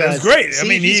 Well, that's great. See, I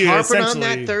mean, he's harping on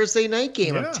that Thursday night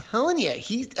game. Yeah. I'm telling you,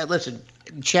 listen,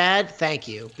 Chad, thank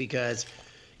you, because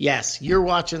yes, you're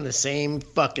watching the same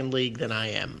fucking league than I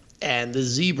am, and the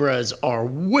Zebras are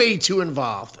way too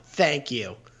involved. Thank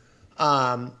you.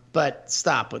 But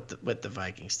stop with the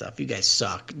Viking stuff. You guys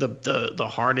suck. The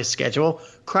hardest schedule.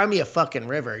 Cry me a fucking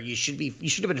river. You should have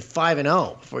been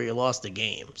 5-0 before you lost the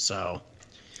game. So,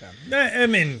 I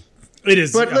mean, it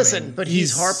is. But listen,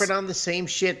 he's harping on the same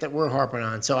shit that we're harping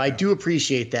on. So I do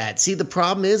appreciate that. See, the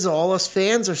problem is all us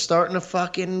fans are starting to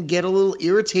fucking get a little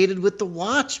irritated with the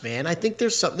watch, man. I think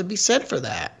there's something to be said for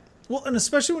that. Well, and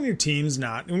especially when your team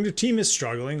is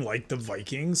struggling, like the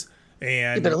Vikings,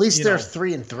 and but at least they're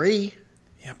 3-3.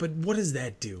 Yeah, but what does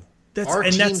that do? Our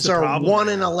teams are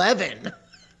 1-11.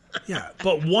 Yeah,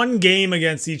 but one game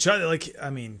against each other,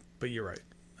 but you're right.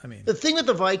 I mean, the thing with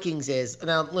the Vikings is,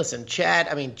 now listen,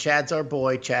 Chad's our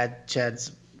boy.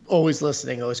 Chad's always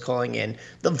listening, always calling in.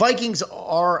 The Vikings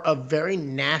are a very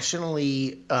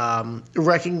nationally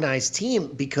recognized team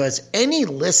because any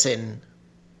listen,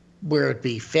 where it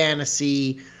be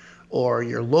fantasy or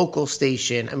your local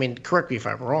station, I mean, correct me if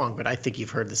I'm wrong, but I think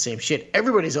you've heard the same shit.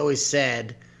 Everybody's always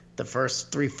said the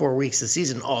first 3-4 weeks of the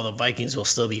season, the Vikings will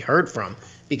still be heard from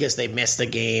because they missed a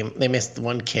game. They missed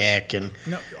one kick. And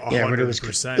everyone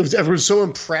was so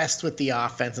impressed with the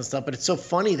offense and stuff. But it's so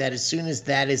funny that as soon as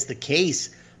that is the case,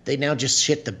 they now just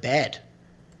shit the bed.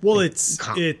 Well, it's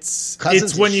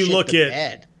when you look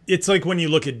at it's like when you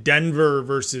look at Denver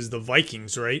versus the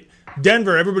Vikings, right?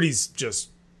 Denver, everybody's just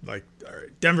like, all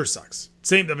right, Denver sucks.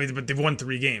 But they've won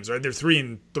 3 games, right? They're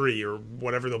 3-3 or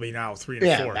whatever they'll be now, 3-4.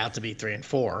 Yeah, about to be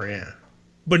 3-4. Yeah.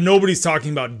 But nobody's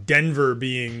talking about Denver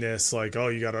being this like, oh,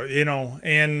 you gotta,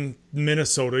 and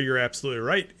Minnesota. You're absolutely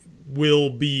right.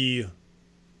 It'll be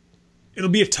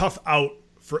a tough out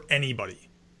for anybody.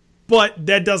 But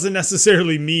that doesn't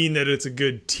necessarily mean that it's a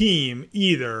good team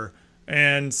either.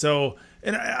 And so,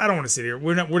 and I don't want to sit here.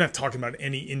 We're not talking about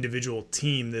any individual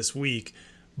team this week.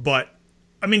 But,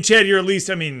 I mean, Chad, you're at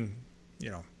least,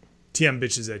 TM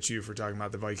bitches at you for talking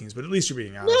about the Vikings, but at least you're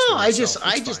being honest.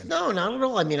 No, no, not at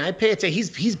all. I mean, I pay attention.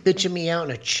 He's bitching me out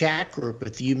in a chat group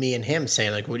with you, me, and him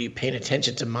saying, like, what are you paying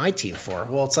attention to my team for?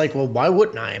 Well, it's like, well, why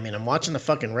wouldn't I? I mean, I'm watching the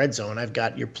fucking Red Zone. I've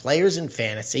got your players in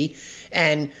fantasy,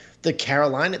 and the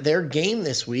Carolina, their game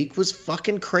this week was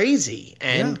fucking crazy.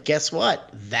 And guess what?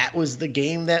 That was the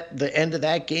game that the end of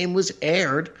that game was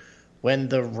aired when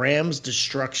the Rams'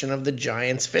 destruction of the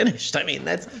Giants finished. I mean,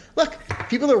 look,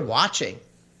 people are watching,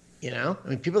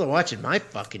 people are watching my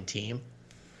fucking team.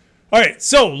 All right,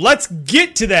 so let's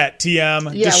get to that,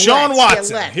 TM. Yeah, DeShaun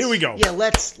Watson. Yeah, here we go. Yeah,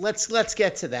 let's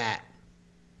get to that.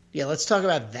 Yeah, let's talk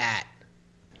about that.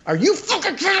 Are you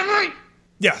fucking kidding me?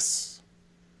 Yes.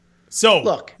 So,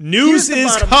 look, news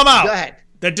is come out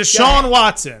that DeShaun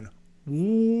Watson,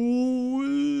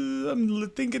 I'm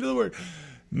thinking of the word,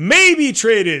 may be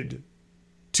traded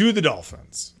to the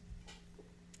Dolphins.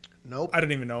 Nope. I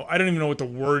don't even know what the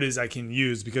word is I can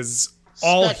use because it's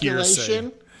all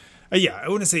hearsay. I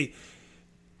want to say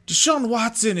DeShaun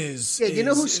Watson is. Yeah, you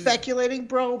know who's speculating,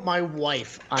 bro? My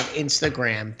wife on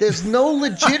Instagram. There's no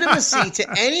legitimacy to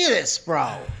any of this,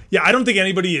 bro. Yeah, I don't think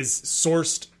anybody has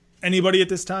sourced anybody at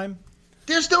this time.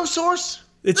 There's no source.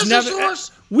 There's no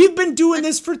source. We've been doing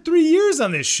this for 3 years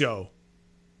on this show.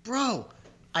 Bro,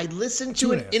 I listened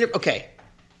to an interview. Okay,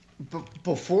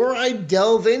 before I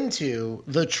delve into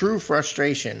the true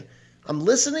frustration, I'm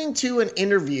listening to an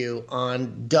interview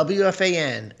on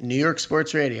WFAN, New York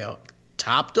Sports Radio,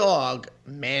 Top Dog,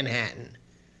 Manhattan.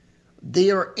 They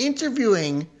are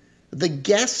interviewing, the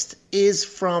guest is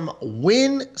from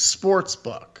Wynn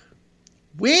Sportsbook.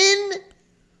 Wynn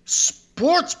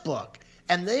Sportsbook.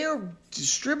 And they are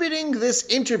distributing this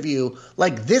interview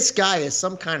like this guy is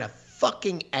some kind of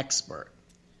fucking expert.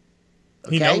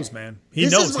 Okay? He knows, man. He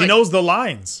knows. He knows the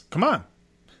lines. Come on.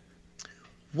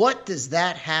 What does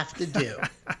that have to do?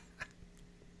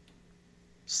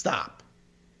 Stop.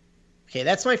 Okay,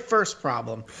 that's my first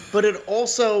problem. But it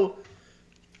also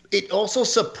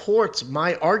supports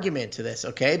my argument to this,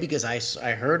 okay? Because I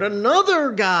heard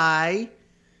another guy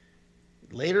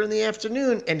later in the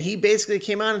afternoon, and he basically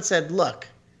came out and said, look,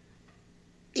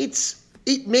 it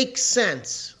makes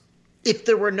sense if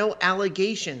there were no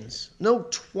allegations, no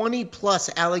 20-plus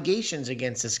allegations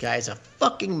against this guy as a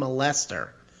fucking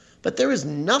molester. But there is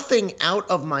nothing out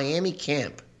of Miami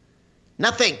camp,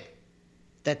 nothing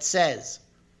that says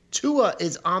Tua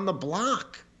is on the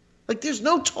block. Like, there's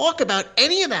no talk about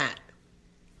any of that.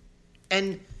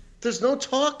 And there's no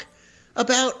talk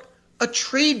about a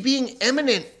trade being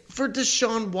imminent for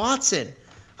DeShaun Watson.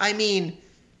 I mean,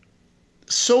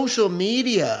 social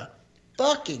media,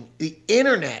 fucking the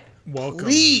internet. Welcome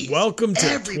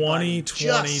to 2022.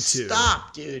 Just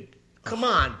stop, dude. Come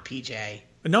on, PJ.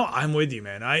 No, I'm with you,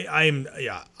 man. I'm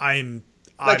like,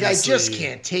 honestly, I just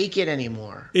can't take it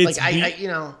anymore. It's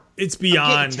it's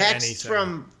beyond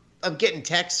anything. I'm getting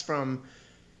texts from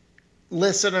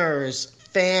listeners,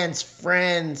 fans,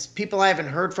 friends, people I haven't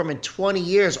heard from in 20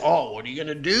 years. Oh, what are you going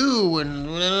to do? And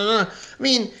I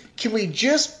mean, can we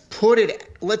just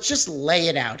let's just lay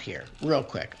it out here real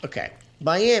quick. Okay.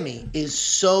 Miami is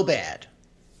so bad,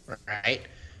 right?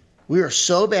 We are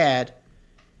so bad.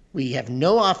 We have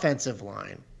no offensive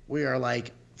line. We are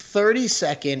like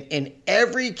 32nd in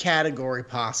every category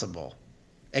possible,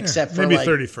 except for maybe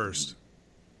 31st.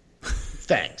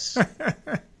 Thanks.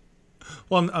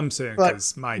 Well, I'm saying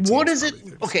because my team. What is it?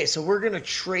 Okay, so we're going to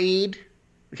trade.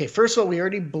 Okay, first of all, we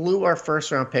already blew our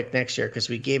first-round pick next year because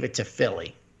we gave it to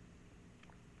Philly.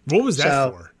 What was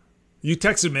that for? You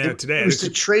texted me today. It was to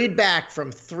trade back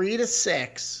from 3 to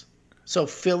 6 so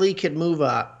Philly could move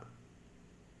up,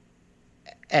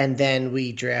 and then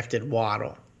we drafted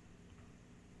Waddle.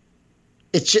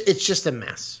 It's just a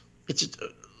mess. It's just,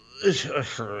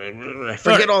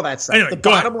 forget all that stuff. Anyway, the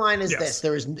bottom line is this: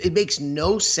 it makes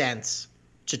no sense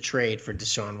to trade for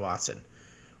DeShaun Watson.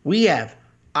 We have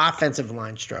offensive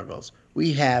line struggles.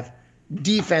 We have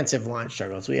defensive line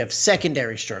struggles. We have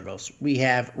secondary struggles. We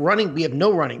have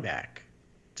no running back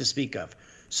to speak of.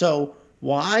 So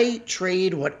why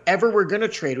trade whatever we're going to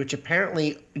trade, which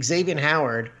apparently Xavier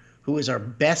Howard, who is our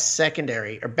best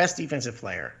defensive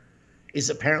player,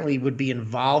 would be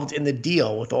involved in the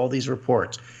deal with all these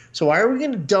reports. So why are we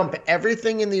going to dump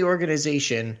everything in the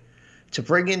organization to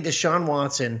bring in DeShaun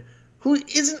Watson, who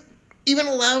isn't even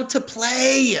allowed to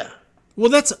play?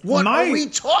 Well, what are we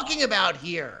talking about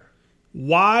here?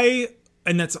 Why?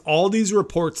 And that's all these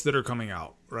reports that are coming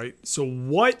out, right? So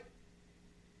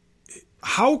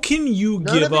how can you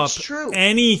give up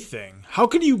anything? How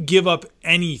can you give up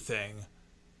anything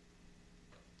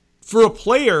for a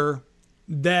player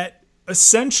that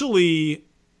essentially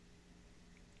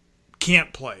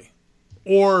can't play,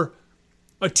 or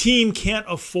a team can't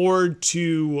afford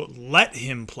to let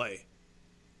him play?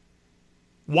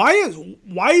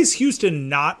 Why is Houston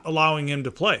not allowing him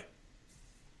to play?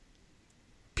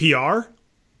 PR?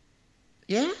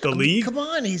 Yeah. The league? Come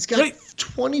on, he's got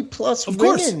 20 plus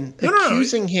women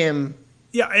accusing him.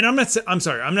 Yeah, and I'm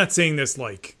sorry, I'm not saying this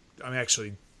like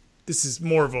this is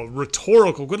more of a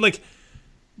rhetorical good, like,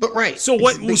 but right. So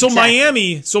what? So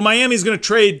exactly. Miami's going to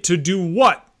trade to do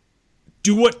what?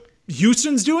 Do what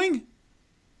Houston's doing?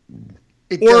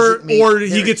 Or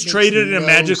he gets traded and it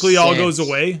magically all goes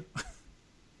away?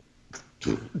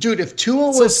 Dude, if Tua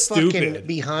was fucking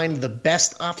behind the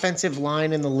best offensive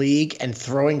line in the league and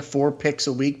throwing 4 picks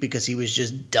a week because he was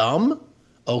just dumb,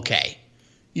 okay.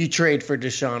 You trade for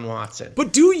DeShaun Watson.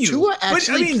 But do you? Tua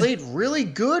actually played really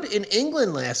good in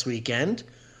England last weekend.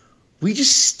 We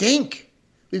just stink.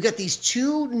 We've got these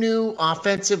 2 new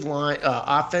offensive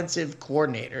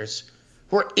coordinators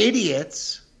who are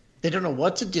idiots. They don't know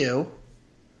what to do.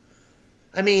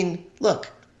 I mean, look,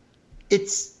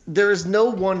 there's no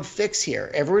one fix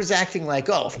here. Everyone's acting like,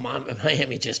 if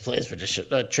Miami just trades for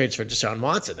DeShaun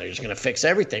Watson, they're just going to fix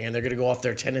everything and they're going to go off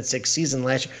their 10-6 season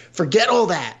last year. Forget all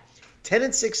that.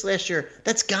 10-6 last year,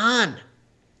 that's gone.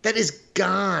 That is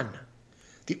gone.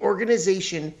 The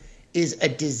organization is a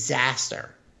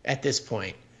disaster at this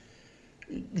point.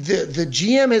 The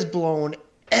GM has blown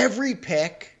every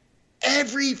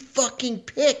fucking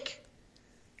pick,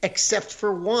 except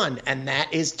for one, and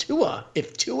that is Tua.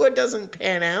 If Tua doesn't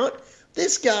pan out,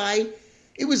 this guy,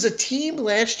 it was a team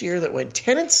last year that went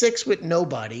 10-6 with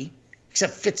nobody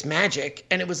except Fitzmagic,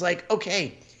 and it was like,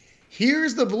 okay,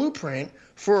 here's the blueprint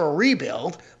for a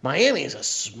rebuild. Miami is the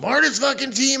smartest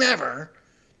fucking team ever.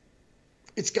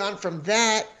 It's gone from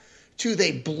that to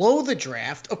they blow the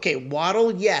draft. Okay,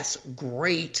 Waddle, yes,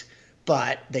 great,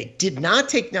 but they did not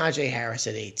take Najee Harris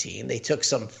at 18. They took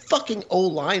some fucking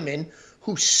O-lineman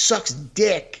who sucks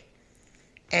dick.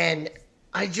 And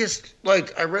I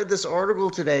read this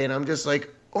article today and I'm just like,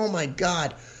 oh my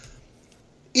God.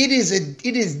 It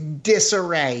is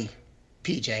disarray,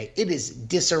 PJ. It is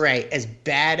disarray. As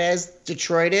bad as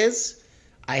Detroit is,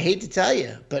 I hate to tell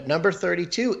you, but number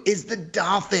 32 is the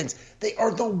Dolphins. They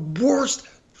are the worst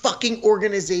fucking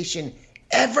organization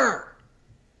ever.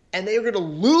 And they are going to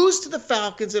lose to the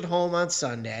Falcons at home on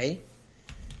Sunday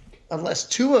unless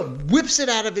Tua whips it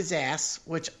out of his ass,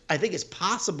 which I think is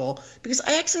possible because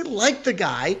I actually like the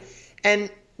guy. And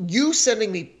you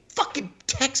sending me fucking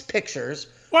text pictures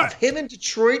of him in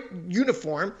Detroit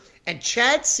uniform and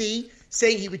Chad C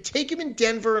saying he would take him in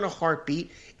Denver in a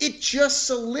heartbeat, it just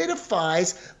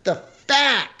solidifies the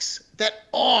facts that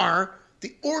are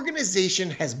the organization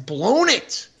has blown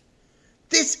it.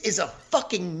 This is a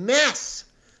fucking mess.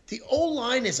 The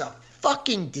O-line is a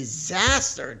fucking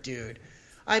disaster, dude.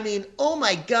 I mean, oh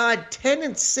my God,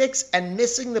 10-6 and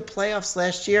missing the playoffs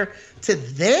last year to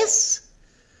this?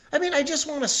 I mean, I just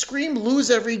want to scream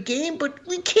lose every game, but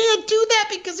we can't do that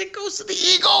because it goes to the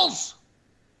Eagles.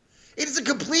 It is a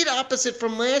complete opposite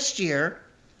from last year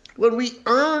when we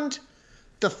earned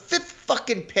the 5th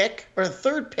fucking pick or the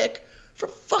 3rd pick for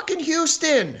fucking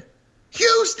Houston.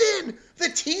 Houston, the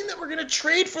team that we're going to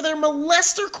trade for their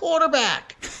molester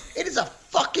quarterback. It is a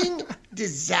fucking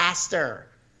disaster.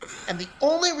 And the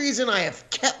only reason I have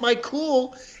kept my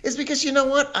cool is because, you know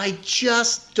what? I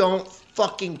just don't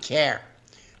fucking care.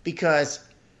 Because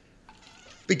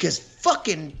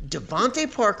fucking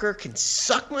Devontae Parker can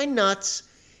suck my nuts.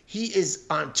 He is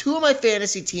on 2 of my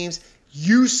fantasy teams,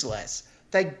 useless.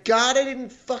 Thank God I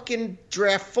didn't fucking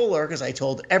draft Fuller because I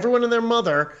told everyone and their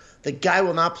mother the guy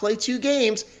will not play 2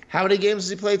 games. How many games has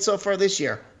he played so far this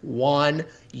year? 1.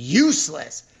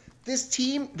 Useless. This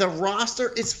team, the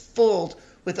roster is full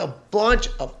with a bunch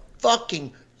of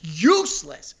fucking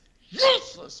useless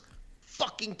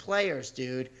fucking players,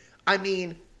 dude. I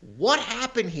mean, What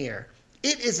happened here?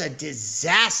 It is a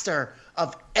disaster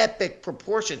of epic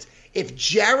proportions. If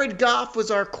Jared Goff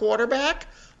was our quarterback,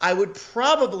 I would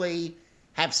probably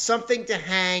have something to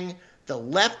hang the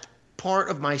left part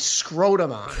of my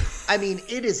scrotum on. I mean,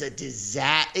 it is a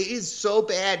disaster. It is so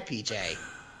bad, PJ.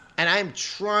 And I'm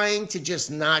trying to just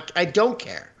not – I don't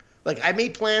care. Like, I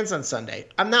made plans on Sunday.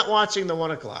 I'm not watching the 1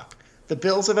 o'clock. The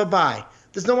Bills have a bye.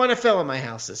 There's no NFL in my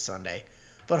house this Sunday.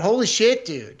 But holy shit,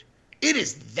 dude. It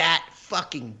is that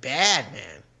fucking bad,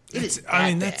 man. It is that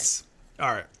bad. That's –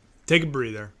 all right. Take a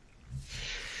breather.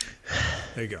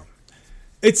 There you go.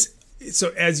 It's –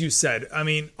 so as you said, I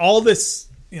mean, all this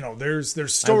 – there's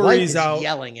stories my wife is out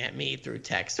yelling at me through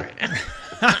text right now.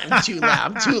 I'm too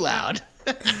loud.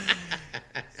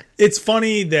 It's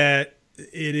funny that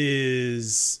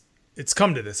it's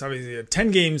come to this. Obviously, you have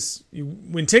 10 games, you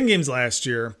win 10 games last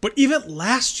year, but even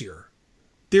last year,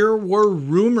 there were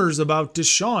rumors about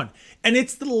DeShaun. And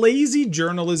it's the lazy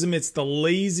journalism, it's the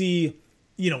lazy,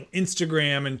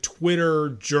 Instagram and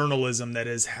Twitter journalism that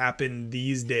has happened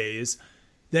these days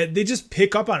that they just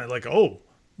pick up on it like, oh,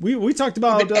 we talked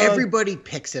about... But everybody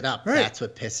picks it up. Right. That's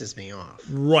what pisses me off.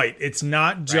 Right. It's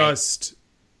not just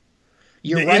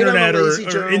You're the right internet on the or lazy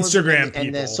journalism Instagram and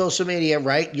people. the social media,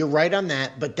 right? You're right on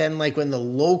that. But then when the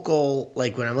local,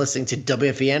 when I'm listening to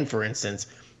WFAN, for instance,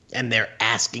 and they're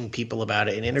asking people about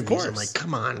it in interviews, I'm like,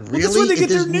 come on, really? That's where they get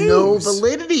their news. No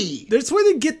validity. That's where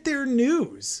they get their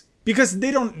news. Because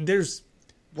they don't...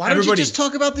 Why don't you just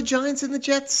talk about the Giants and the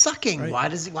Jets sucking? Right. Why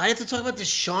do you have to talk about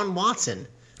DeShaun Watson?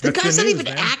 The That's guy's the not news, even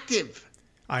man. active.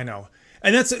 I know.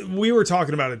 And we were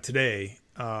talking about it today,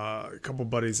 a couple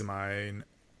buddies of mine,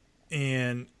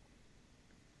 and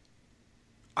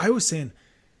I was saying,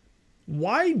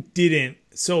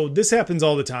 so this happens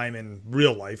all the time in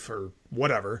real life or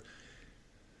whatever.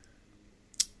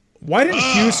 Why didn't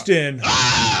Houston...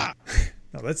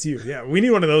 No, that's you. Yeah, we need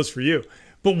one of those for you.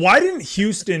 But why didn't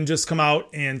Houston just come out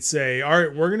and say, all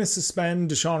right, we're going to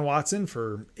suspend DeShaun Watson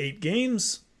for 8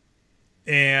 games,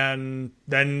 and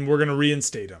then we're going to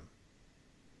reinstate him.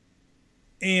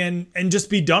 And just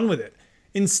be done with it.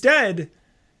 Instead,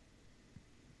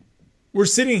 we're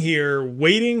sitting here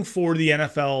waiting for the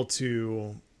NFL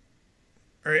to,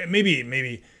 or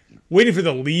maybe waiting for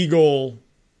the legal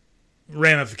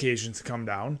ramifications to come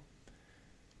down.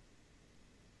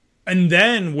 And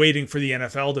then waiting for the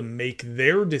NFL to make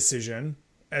their decision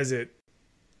as it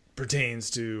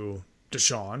pertains to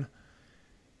DeShaun.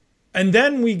 And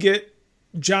then we get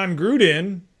John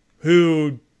Gruden,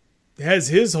 who has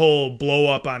his whole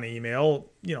blow up on email,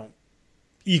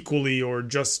 equally or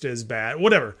just as bad,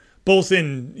 whatever, both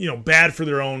in, bad for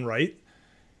their own right.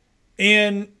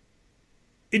 And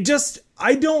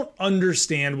I don't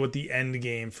understand what the end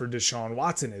game for DeShaun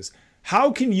Watson is.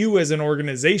 How can you as an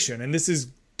organization, and this is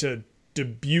to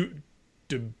debut,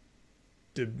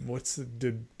 what's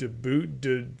the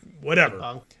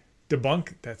whatever.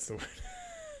 Debunk? That's the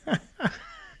word.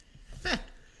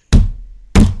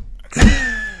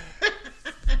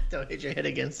 Don't hit your head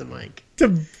against the mic.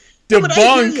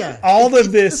 Debunk all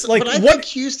of this. But I think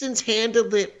Houston's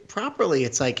handled it properly.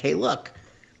 It's like, hey, look,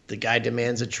 the guy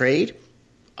demands a trade.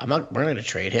 We're not going to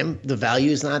trade him. The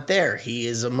value is not there. He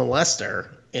is a molester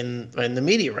in the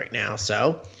media right now.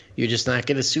 So you're just not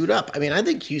going to suit up. I mean, I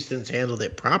think Houston's handled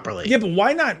it properly. Yeah, but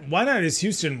why not? Why not as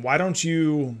Houston? Why don't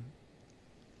you?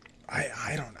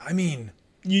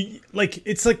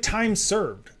 It's like time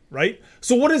served, right?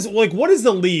 So what is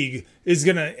the league is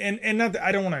gonna and not that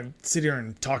I don't want to sit here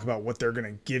and talk about what they're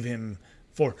gonna give him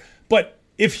for, but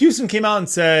if Houston came out and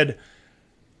said,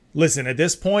 listen, at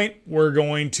this point we're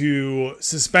going to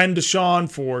suspend DeShaun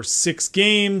for 6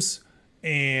 games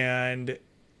and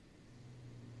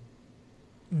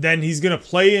then he's going to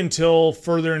play until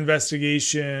further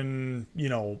investigation,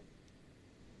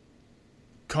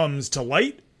 comes to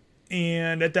light.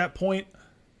 And at that point,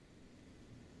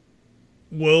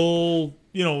 we'll,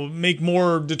 make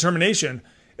more determination.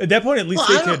 At that point, at least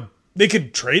they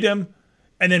could trade him.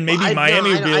 And then maybe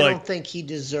Miami would be like... I don't think he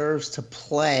deserves to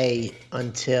play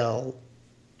until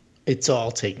it's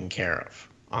all taken care of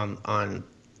on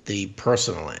the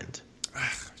personal end.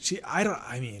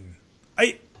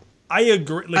 I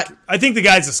agree. I think the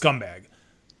guy's a scumbag,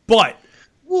 but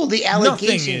the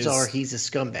allegations are he's a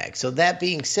scumbag. So that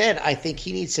being said, I think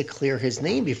he needs to clear his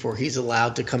name before he's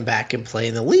allowed to come back and play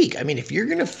in the league. I mean, if you're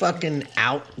going to fucking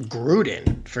out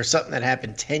Gruden for something that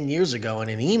happened 10 years ago in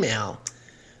an email,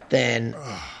 then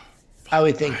I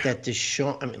would think that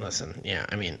DeShaun,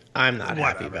 I'm not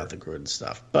happy about the Gruden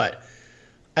stuff, but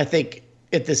I think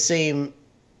at the same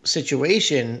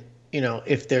situation,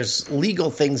 if there's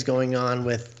legal things going on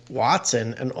with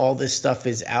Watson and all this stuff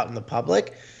is out in the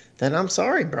public, then I'm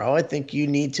sorry, bro. I think you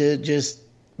need to just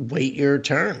wait your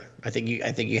turn. I think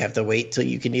you have to wait till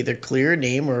you can either clear a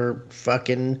name or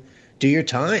fucking do your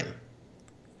time.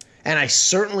 And I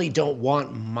certainly don't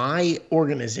want my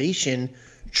organization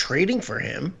trading for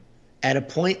him at a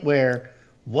point where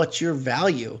what's your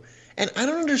value? And I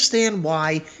don't understand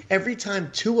why every time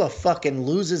Tua fucking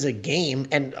loses a game,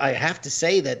 and I have to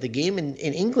say that the game in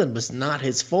England was not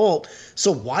his fault,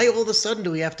 so why all of a sudden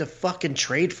do we have to fucking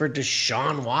trade for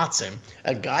DeShaun Watson,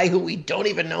 a guy who we don't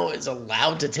even know is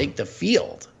allowed to take the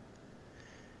field?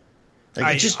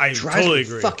 Like, it just drives me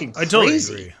fucking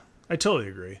crazy. I totally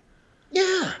agree.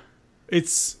 Yeah.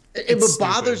 It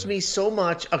bothers me so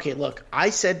much. Okay, look, I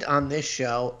said on this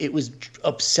show, it was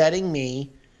upsetting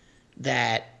me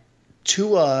that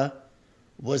Tua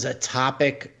was a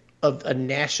topic of a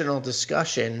national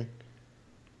discussion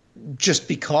just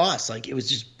because, like, it was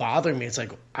just bothering me. It's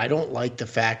like, I don't like the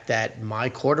fact that my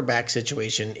quarterback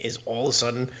situation is all of a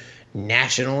sudden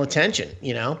national attention,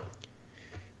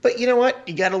 But you know what?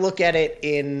 You got to look at it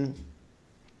in,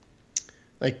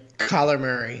 like, Kyler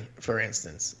Murray, for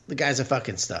instance. The guy's a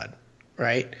fucking stud,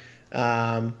 right?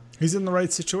 He's in the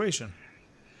right situation.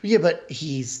 Yeah, but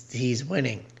he's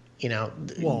winning.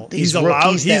 Well, these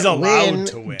he's allowed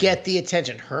to win. Get the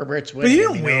attention. Herbert's winning. But he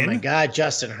didn't win. Oh my God,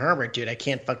 Justin Herbert, dude, I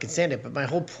can't fucking stand it. But my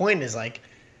whole point is, like,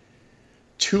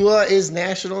 Tua is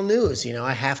national news.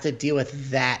 I have to deal with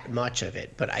that much of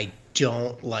it. But I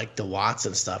don't like the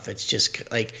Watson stuff. It's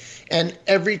just like, and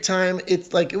every time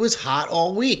it's like, it was hot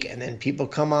all week. And then people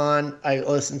come on, I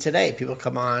listen today, people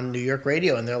come on New York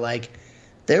radio and they're like,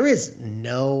 there is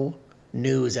no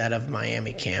news out of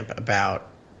Miami camp about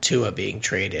Tua being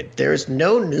traded. There's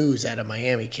no news out of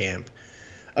Miami camp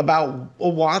about a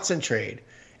Watson trade.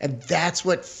 And that's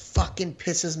what fucking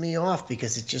pisses me off,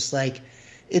 because it's just like,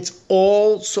 it's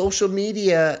all social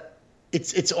media.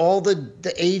 It's all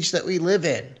the age that we live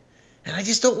in. And I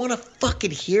just don't want to fucking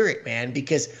hear it, man,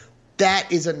 because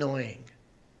that is annoying.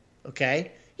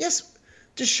 Okay? Yes,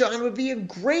 DeShaun would be a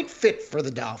great fit for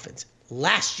the Dolphins.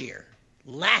 Last year,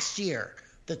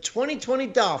 the 2020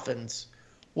 Dolphins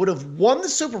would have won the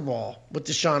Super Bowl with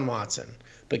DeShaun Watson.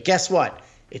 But guess what?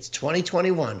 It's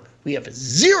 2021. We have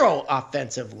zero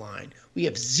offensive line. We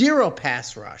have zero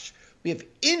pass rush. We have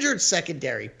injured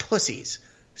secondary pussies.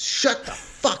 Shut the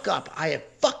fuck up. I have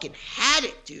fucking had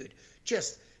it, dude.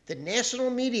 Just the national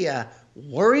media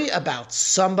worry about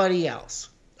somebody else,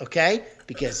 okay?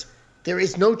 Because there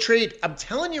is no trade. I'm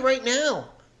telling you right now,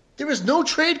 there is no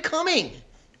trade coming.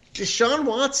 DeShaun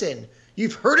Watson,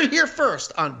 you've heard it here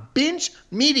first on Binge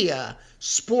Media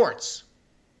Sports.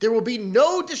 There will be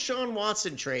no DeShaun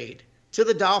Watson trade to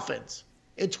the Dolphins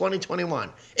in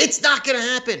 2021. It's not going to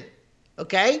happen,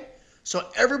 okay? So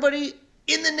everybody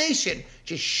in the nation,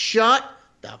 just shut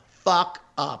the fuck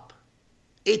up.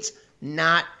 It's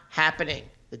not happening.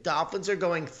 The Dolphins are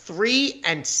going 3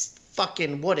 and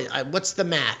fucking, what's the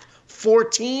math?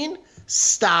 14?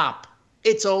 Stop.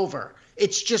 It's over.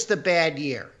 It's just a bad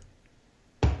year.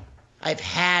 I've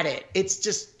had it. It's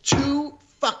just too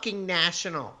fucking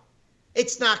national.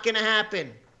 It's not going to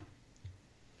happen.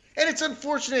 And it's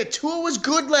unfortunate. Tua was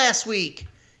good last week,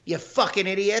 you fucking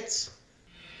idiots.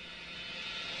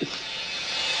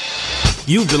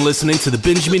 You've been listening to the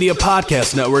Binge Media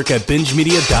Podcast Network at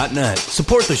BingeMedia.net.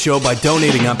 Support the show by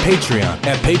donating on Patreon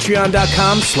at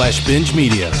Patreon.com/Binge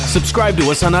Media. Subscribe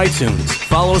to us on iTunes.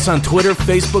 Follow us on Twitter,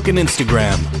 Facebook, and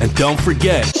Instagram. And don't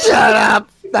forget... Shut up!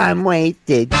 I'm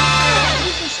wasted.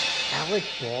 Alec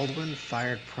Baldwin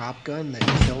fired prop gun that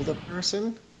killed a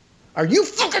person? Are you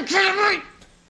fucking kidding me?